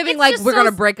not giving like we're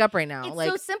gonna break up right now. It's like,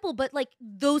 so simple, but like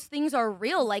those things are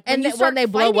real. Like and when they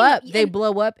blow up, they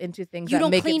blow up into things you that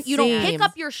don't make clean. it You don't pick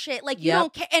up your shit. Like you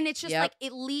don't care, and it's just like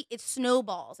it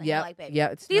snowballs. And you're like, baby,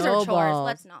 these are chores.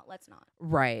 Let's not.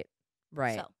 Right. So,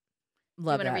 Love you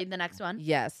want that. to read the next one?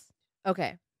 Yes.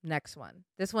 Okay. Next one.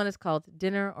 This one is called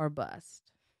Dinner or Bust.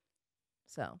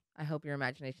 So I hope your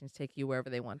imaginations take you wherever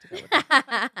they want to go with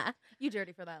it. You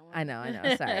dirty for that one. I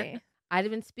know. Sorry. I'd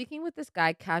been speaking with this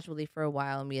guy casually for a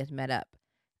while, and we had met up.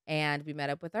 And we met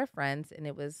up with our friends, and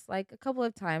it was like a couple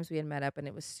of times we had met up, and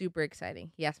it was super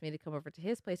exciting. He asked me to come over to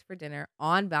his place for dinner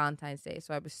on Valentine's Day,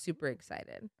 so I was super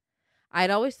excited. I'd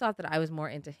always thought that I was more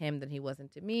into him than he was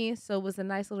into me, so it was a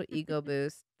nice little ego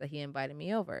boost that he invited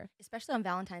me over. Especially on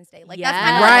Valentine's Day. Like, yes. that's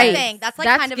kind of like a thing. That's like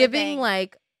kind of a thing. Giving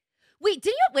like... Wait,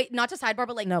 not to sidebar,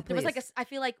 but like, no, there was like I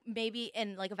feel like maybe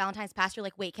in like a Valentine's past, you're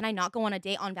like, wait, can I not go on a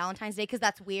date on Valentine's Day? Because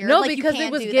that's weird. No, like, because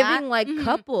it was giving like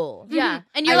couple. Yeah.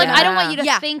 And you're like, I don't want you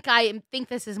to think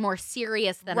this is more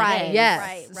serious than it is.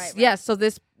 Yes. Right. Yes. So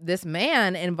this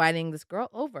man inviting this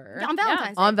girl over on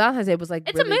Valentine's Day. On Valentine's Day was like,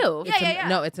 it's really, a move.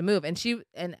 No, it's a move.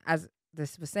 And as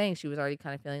this was saying, she was already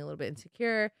kind of feeling a little bit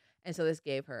insecure. And so this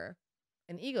gave her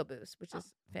an ego boost, which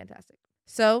is fantastic.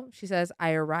 So she says,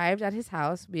 I arrived at his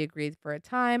house. We agreed for a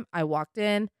time. I walked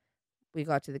in. We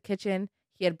got to the kitchen.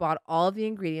 He had bought all of the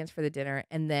ingredients for the dinner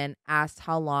and then asked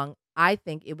how long I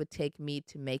think it would take me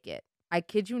to make it. I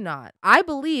kid you not. I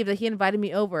believe that he invited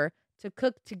me over to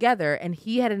cook together, and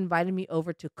he had invited me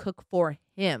over to cook for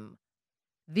him.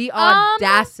 The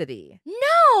audacity.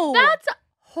 No. That's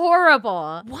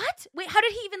horrible. What? Wait, how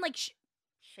did he even like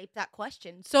shape that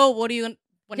question? So what do you...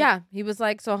 He was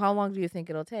like, so how long do you think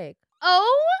it'll take?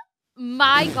 Oh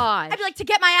my God. I'd be like, to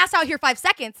get my ass out here 5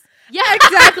 seconds. Yeah,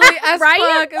 exactly. As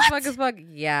right? As fuck.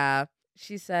 Yeah.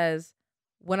 She says,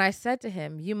 when I said to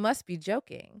him, you must be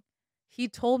joking, he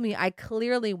told me I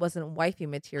clearly wasn't wifey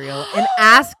material and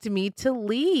asked me to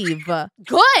leave.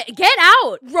 Good. Get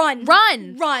out.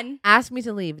 Run. Asked me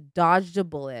to leave. Dodged a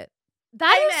bullet.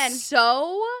 That is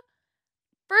so,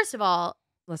 first of all,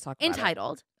 let's talk about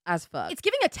entitled. It. As fuck. It's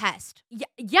giving a test.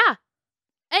 Yeah.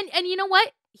 And you know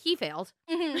what? He failed.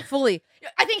 Fully.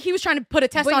 I think he was trying to put a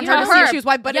test on her to see if she was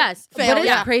white, but yes. it failed. But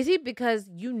it's crazy because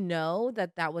you know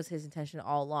that was his intention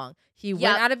all along. He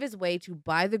went out of his way to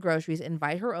buy the groceries,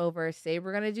 invite her over, say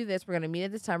we're going to do this, we're going to meet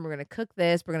at this time, we're going to cook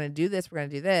this, we're going to do this, we're going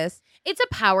to do this. It's a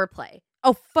power play.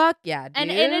 Oh, fuck yeah, dude.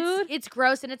 And it's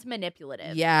gross and it's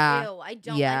manipulative. Yeah. Ew, I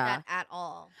don't like that at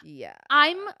all. Yeah.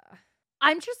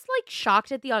 I'm just like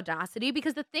shocked at the audacity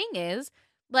because the thing is,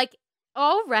 like,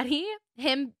 already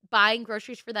him buying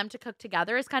groceries for them to cook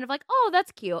together is kind of like, oh,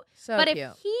 that's cute. But cute.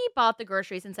 if he bought the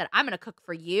groceries and said, I'm going to cook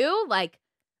for you, like,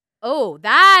 oh,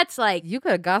 that's like. You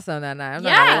could have got some that night. I'm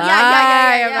yeah.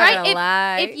 not gonna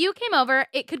lie. If you came over,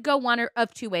 it could go one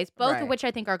of two ways, both of which I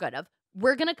think are good.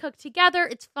 We're going to cook together.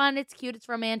 It's fun. It's cute. It's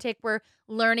romantic. We're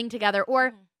learning together.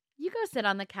 Or you go sit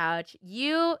on the couch.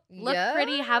 You look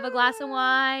pretty. Have a glass of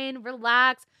wine.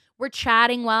 Relax. We're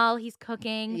chatting while he's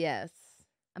cooking. Yes.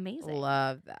 Amazing.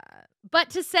 Love that.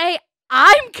 But to say,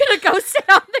 I'm going to go sit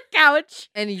on the couch.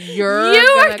 And you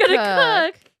are going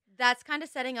to cook. That's kind of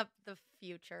setting up the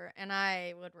future. And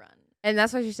I would run. And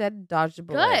that's why she said dodge the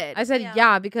bullet. Good. I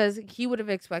said, because he would have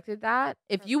expected that.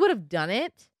 If you would have done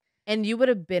it and you would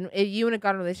have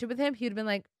got a relationship with him, he would have been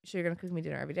like, sure, you're going to cook me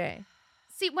dinner every day.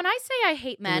 See, when I say I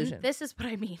hate men, Delusion. This is what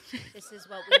I mean. This is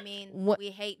what we mean. We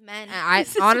hate men. I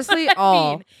honestly,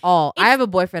 all. I have a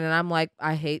boyfriend and I'm like,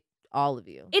 I hate all of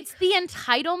you. It's the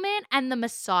entitlement and the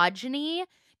misogyny.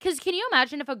 Because can you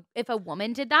imagine if a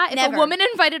woman did that? If a woman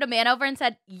invited a man over and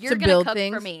said, you're going to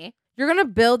cook for me. You're going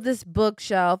to build this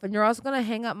bookshelf and you're also going to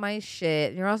hang up my shit.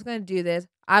 And you're also going to do this.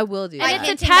 I will do that. And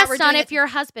it's a test on if you're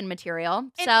husband material.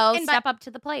 So step up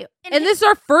to the plate. And this is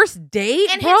our first date,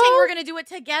 and bro? hinting we're going to do it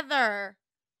together.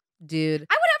 Dude.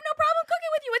 I would have no problem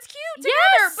cooking with with you. It's cute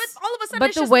together. But all of a sudden,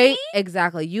 But the way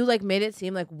exactly you like made it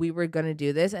seem like we were gonna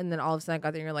do this, and then all of a sudden I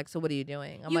got there and you're like, so what are you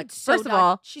doing? I'm like, first of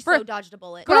all, she so dodged a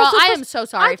bullet. Girl, I am so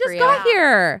sorry I just for you. got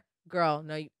here. Girl,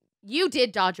 no, You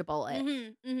did dodge a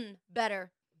bullet.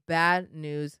 Better. bad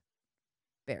news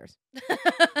bears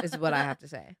is what I have to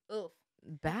say. Oof.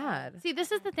 Bad. See,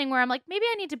 this is the thing where I'm like, maybe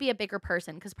I need to be a bigger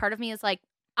person because part of me is like,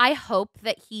 I hope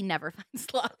that he never finds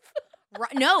love.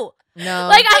 Right. No.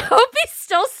 Like, I hope he's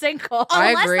still single. I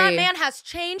Unless agree. that man has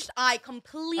changed, I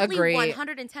completely Agree.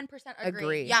 110%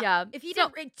 agree. Yeah. If he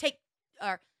didn't take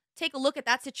a look at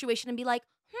that situation and be like,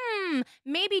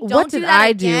 maybe don't What do did that I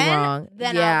again, do wrong?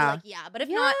 then Yeah. I'll be like, yeah. But if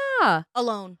not,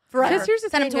 alone forever. Because here's the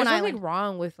Send thing: him to an there's island. nothing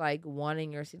wrong with like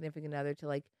wanting your significant other to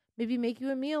like maybe make you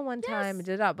a meal one time and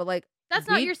did up, but like That's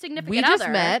not your significant we other. just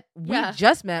met. We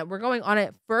just met. We're going on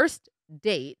a first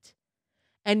date,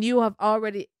 and you have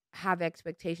already have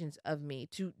expectations of me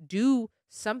to do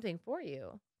something for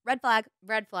you. Red flag.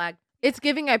 Red flag. It's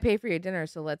giving I pay for your dinner,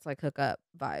 so let's like hook up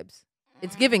vibes.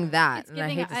 It's giving that, It's and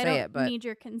giving I hate to I say don't it, but need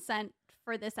your consent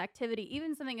for this activity.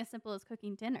 Even something as simple as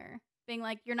cooking dinner. Being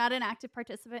like, you're not an active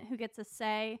participant who gets a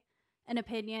say, an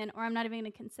opinion, or I'm not even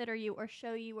going to consider you or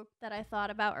show you that I thought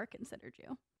about or considered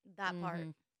you. That part.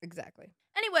 exactly.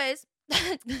 Anyways.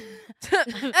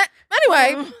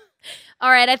 Anyway, All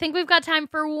right, I think we've got time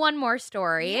for one more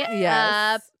story.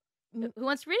 Yes. Who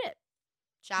wants to read it?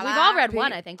 Shall We've I? all read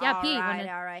one, I think. Yeah, All P, right,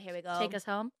 wanna all right, here we go. take us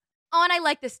home? Oh, and I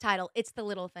like this title. It's the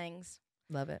little things.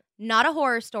 love it. Not a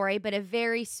horror story, but a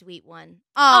very sweet one.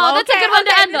 Oh, that's a good one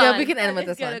to end on. Yeah, we can end with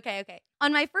this Good, one. Okay.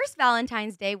 On my first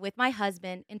Valentine's Day with my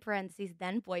husband, in parentheses,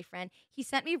 then boyfriend, he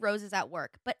sent me roses at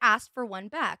work, but asked for one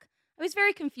back. I was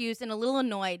very confused and a little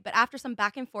annoyed, but after some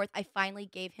back and forth, I finally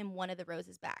gave him one of the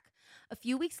roses back. A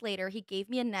few weeks later, he gave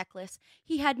me a necklace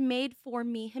he had made for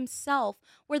me himself,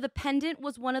 where the pendant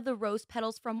was one of the rose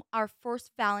petals from our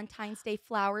first Valentine's Day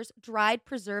flowers, dried,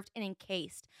 preserved, and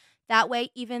encased. That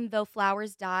way, even though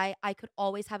flowers die, I could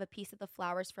always have a piece of the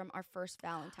flowers from our first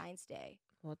Valentine's Day.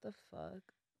 What the fuck?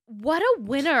 What a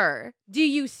winner. Do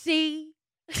you see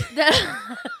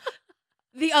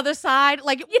the other side?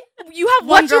 Like, you have What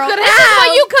one you girl. could This is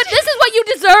what you could. This is what you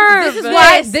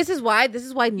deserve. This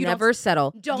is why You never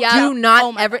settle. Don't Do not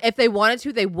Oh my ever. God. If they wanted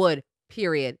to, they would.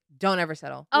 Period. Don't ever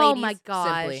settle. Oh Ladies, my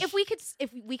gosh. simply.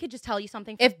 If we could just tell you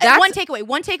something. If that's- one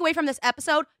takeaway from this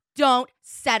episode, don't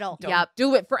settle. Don't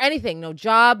do it for anything. No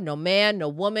job, no man, no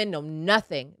woman, no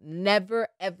nothing. Never,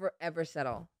 ever, ever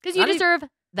settle. Because you Not even- deserve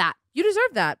that. You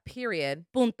deserve that. Period.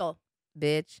 Punto.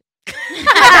 Bitch.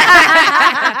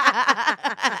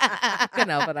 Couldn't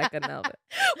help it. I couldn't help it.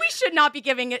 We should not be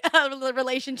giving it a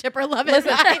relationship or love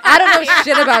Listen, advice. I don't know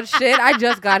shit about shit. I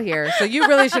just got here. So you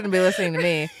really shouldn't be listening to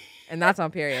me. And that's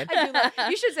on period. I do love,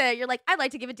 you should say it. You're like, I'd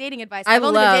like to give a dating advice. I I've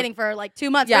only been love- dating for like 2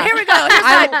 months. Yeah. But here we go. Here's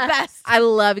my best. I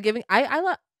love giving.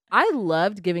 I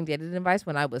loved giving dating advice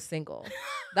when I was single.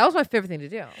 That was my favorite thing to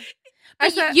do.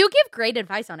 But you give great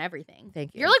advice on everything.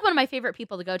 Thank you. You're like one of my favorite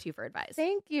people to go to for advice.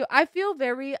 Thank you. I feel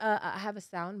very. I have a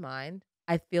sound mind.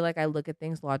 I feel like I look at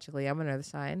things logically. I'm another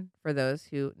sign for those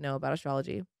who know about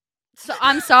astrology. So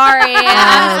I'm sorry.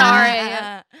 I'm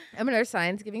sorry. I'm another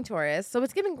sign. It's giving Taurus, so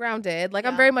it's giving grounded. Like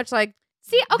I'm Yeah. very much like.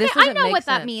 See, okay, This I doesn't know make what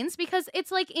that sense. means because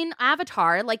it's like in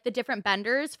Avatar, like the different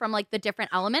benders from like the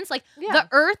different elements. Like Yeah. the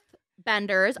earth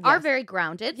benders are Yes. very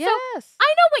grounded. Yes. So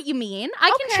I know what you mean. I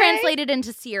can Okay. translate it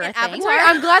into Sierra In things. Avatar?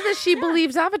 I'm glad that she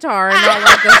believes Avatar and not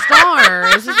like the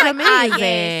stars. It's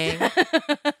amazing.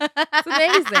 It's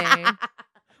amazing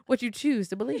what you choose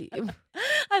to believe.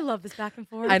 I love this back and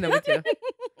forth. I know, me too.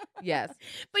 Yes.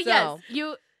 But So, yes,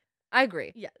 you. I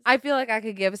agree. Yes. I feel like I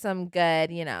could give some good,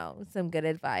 some good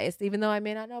advice, even though I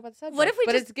may not know about the subject. What if we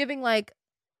but just- it's giving like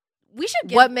We should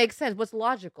give, what makes sense, what's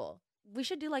logical. we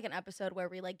should do like an episode where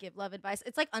we like give love advice.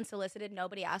 It's like unsolicited,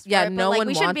 nobody asked for Yeah, it. But no like one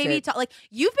we should wants maybe it. talk like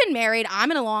you've been married, I'm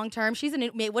in a long term, she's a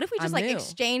new mate. What if we just I'm like new.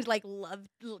 exchange like love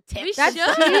tips? We That's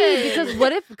should. key because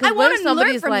what if I want to learn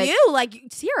somebody's from like, you. Like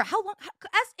Sierra, how long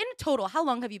as in total, how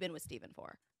long have you been with Steven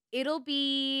for? It'll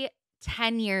be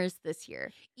 10 years this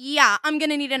year. Yeah, I'm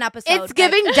gonna need an episode. it's but-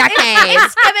 giving decades.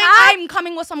 It's giving. I'm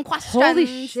coming with some questions.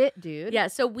 Holy shit, dude. Yeah,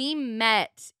 so we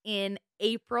met in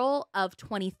April of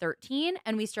 2013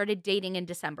 and we started dating in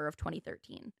December of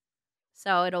 2013.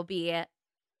 So it'll be a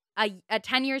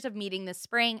 10 years of meeting this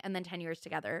spring and then 10 years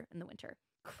together in the winter.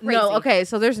 Crazy. No, okay,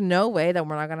 so there's no way that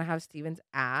we're not gonna have Steven's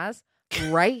ass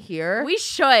right here We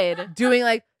should. doing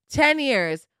like 10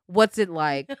 years. What's it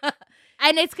like?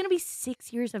 And it's going to be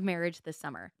 6 years of marriage this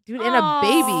summer. Dude, and a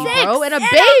baby, Six bro. And a and a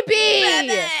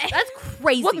baby. That's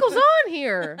crazy. What goes on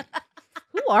here?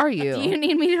 Who are you? Do you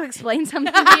need me to explain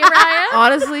something to you, Ryan?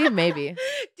 Honestly, maybe.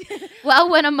 Well,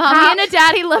 when a mommy and a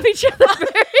daddy love each other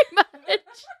very much.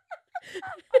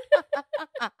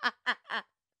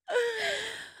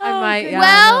 I might. Yeah,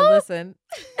 well, no, listen.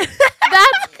 I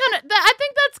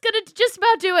think that's gonna just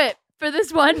about do it for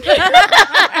this one.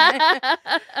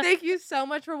 Thank you so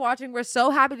much for watching. We're so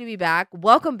happy to be back.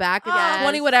 Welcome back. It's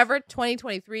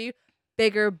 2023.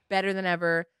 Bigger, better than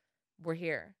ever. We're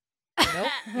here. Nope.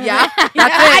 Yeah. That's it.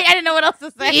 I didn't know what else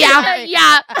to say.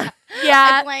 Yeah.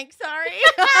 I blank. Sorry.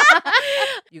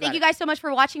 You Thank you guys so much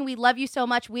for watching. We love you so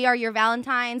much. We are your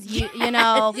Valentines. You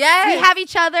know. Yes. We have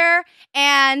each other,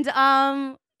 and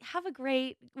have a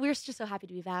great. We're just so happy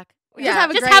to be back. Yeah.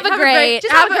 Have a great. Have a great.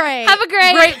 Have a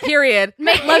great. Great period.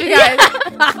 Love you guys.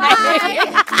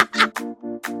 Bye.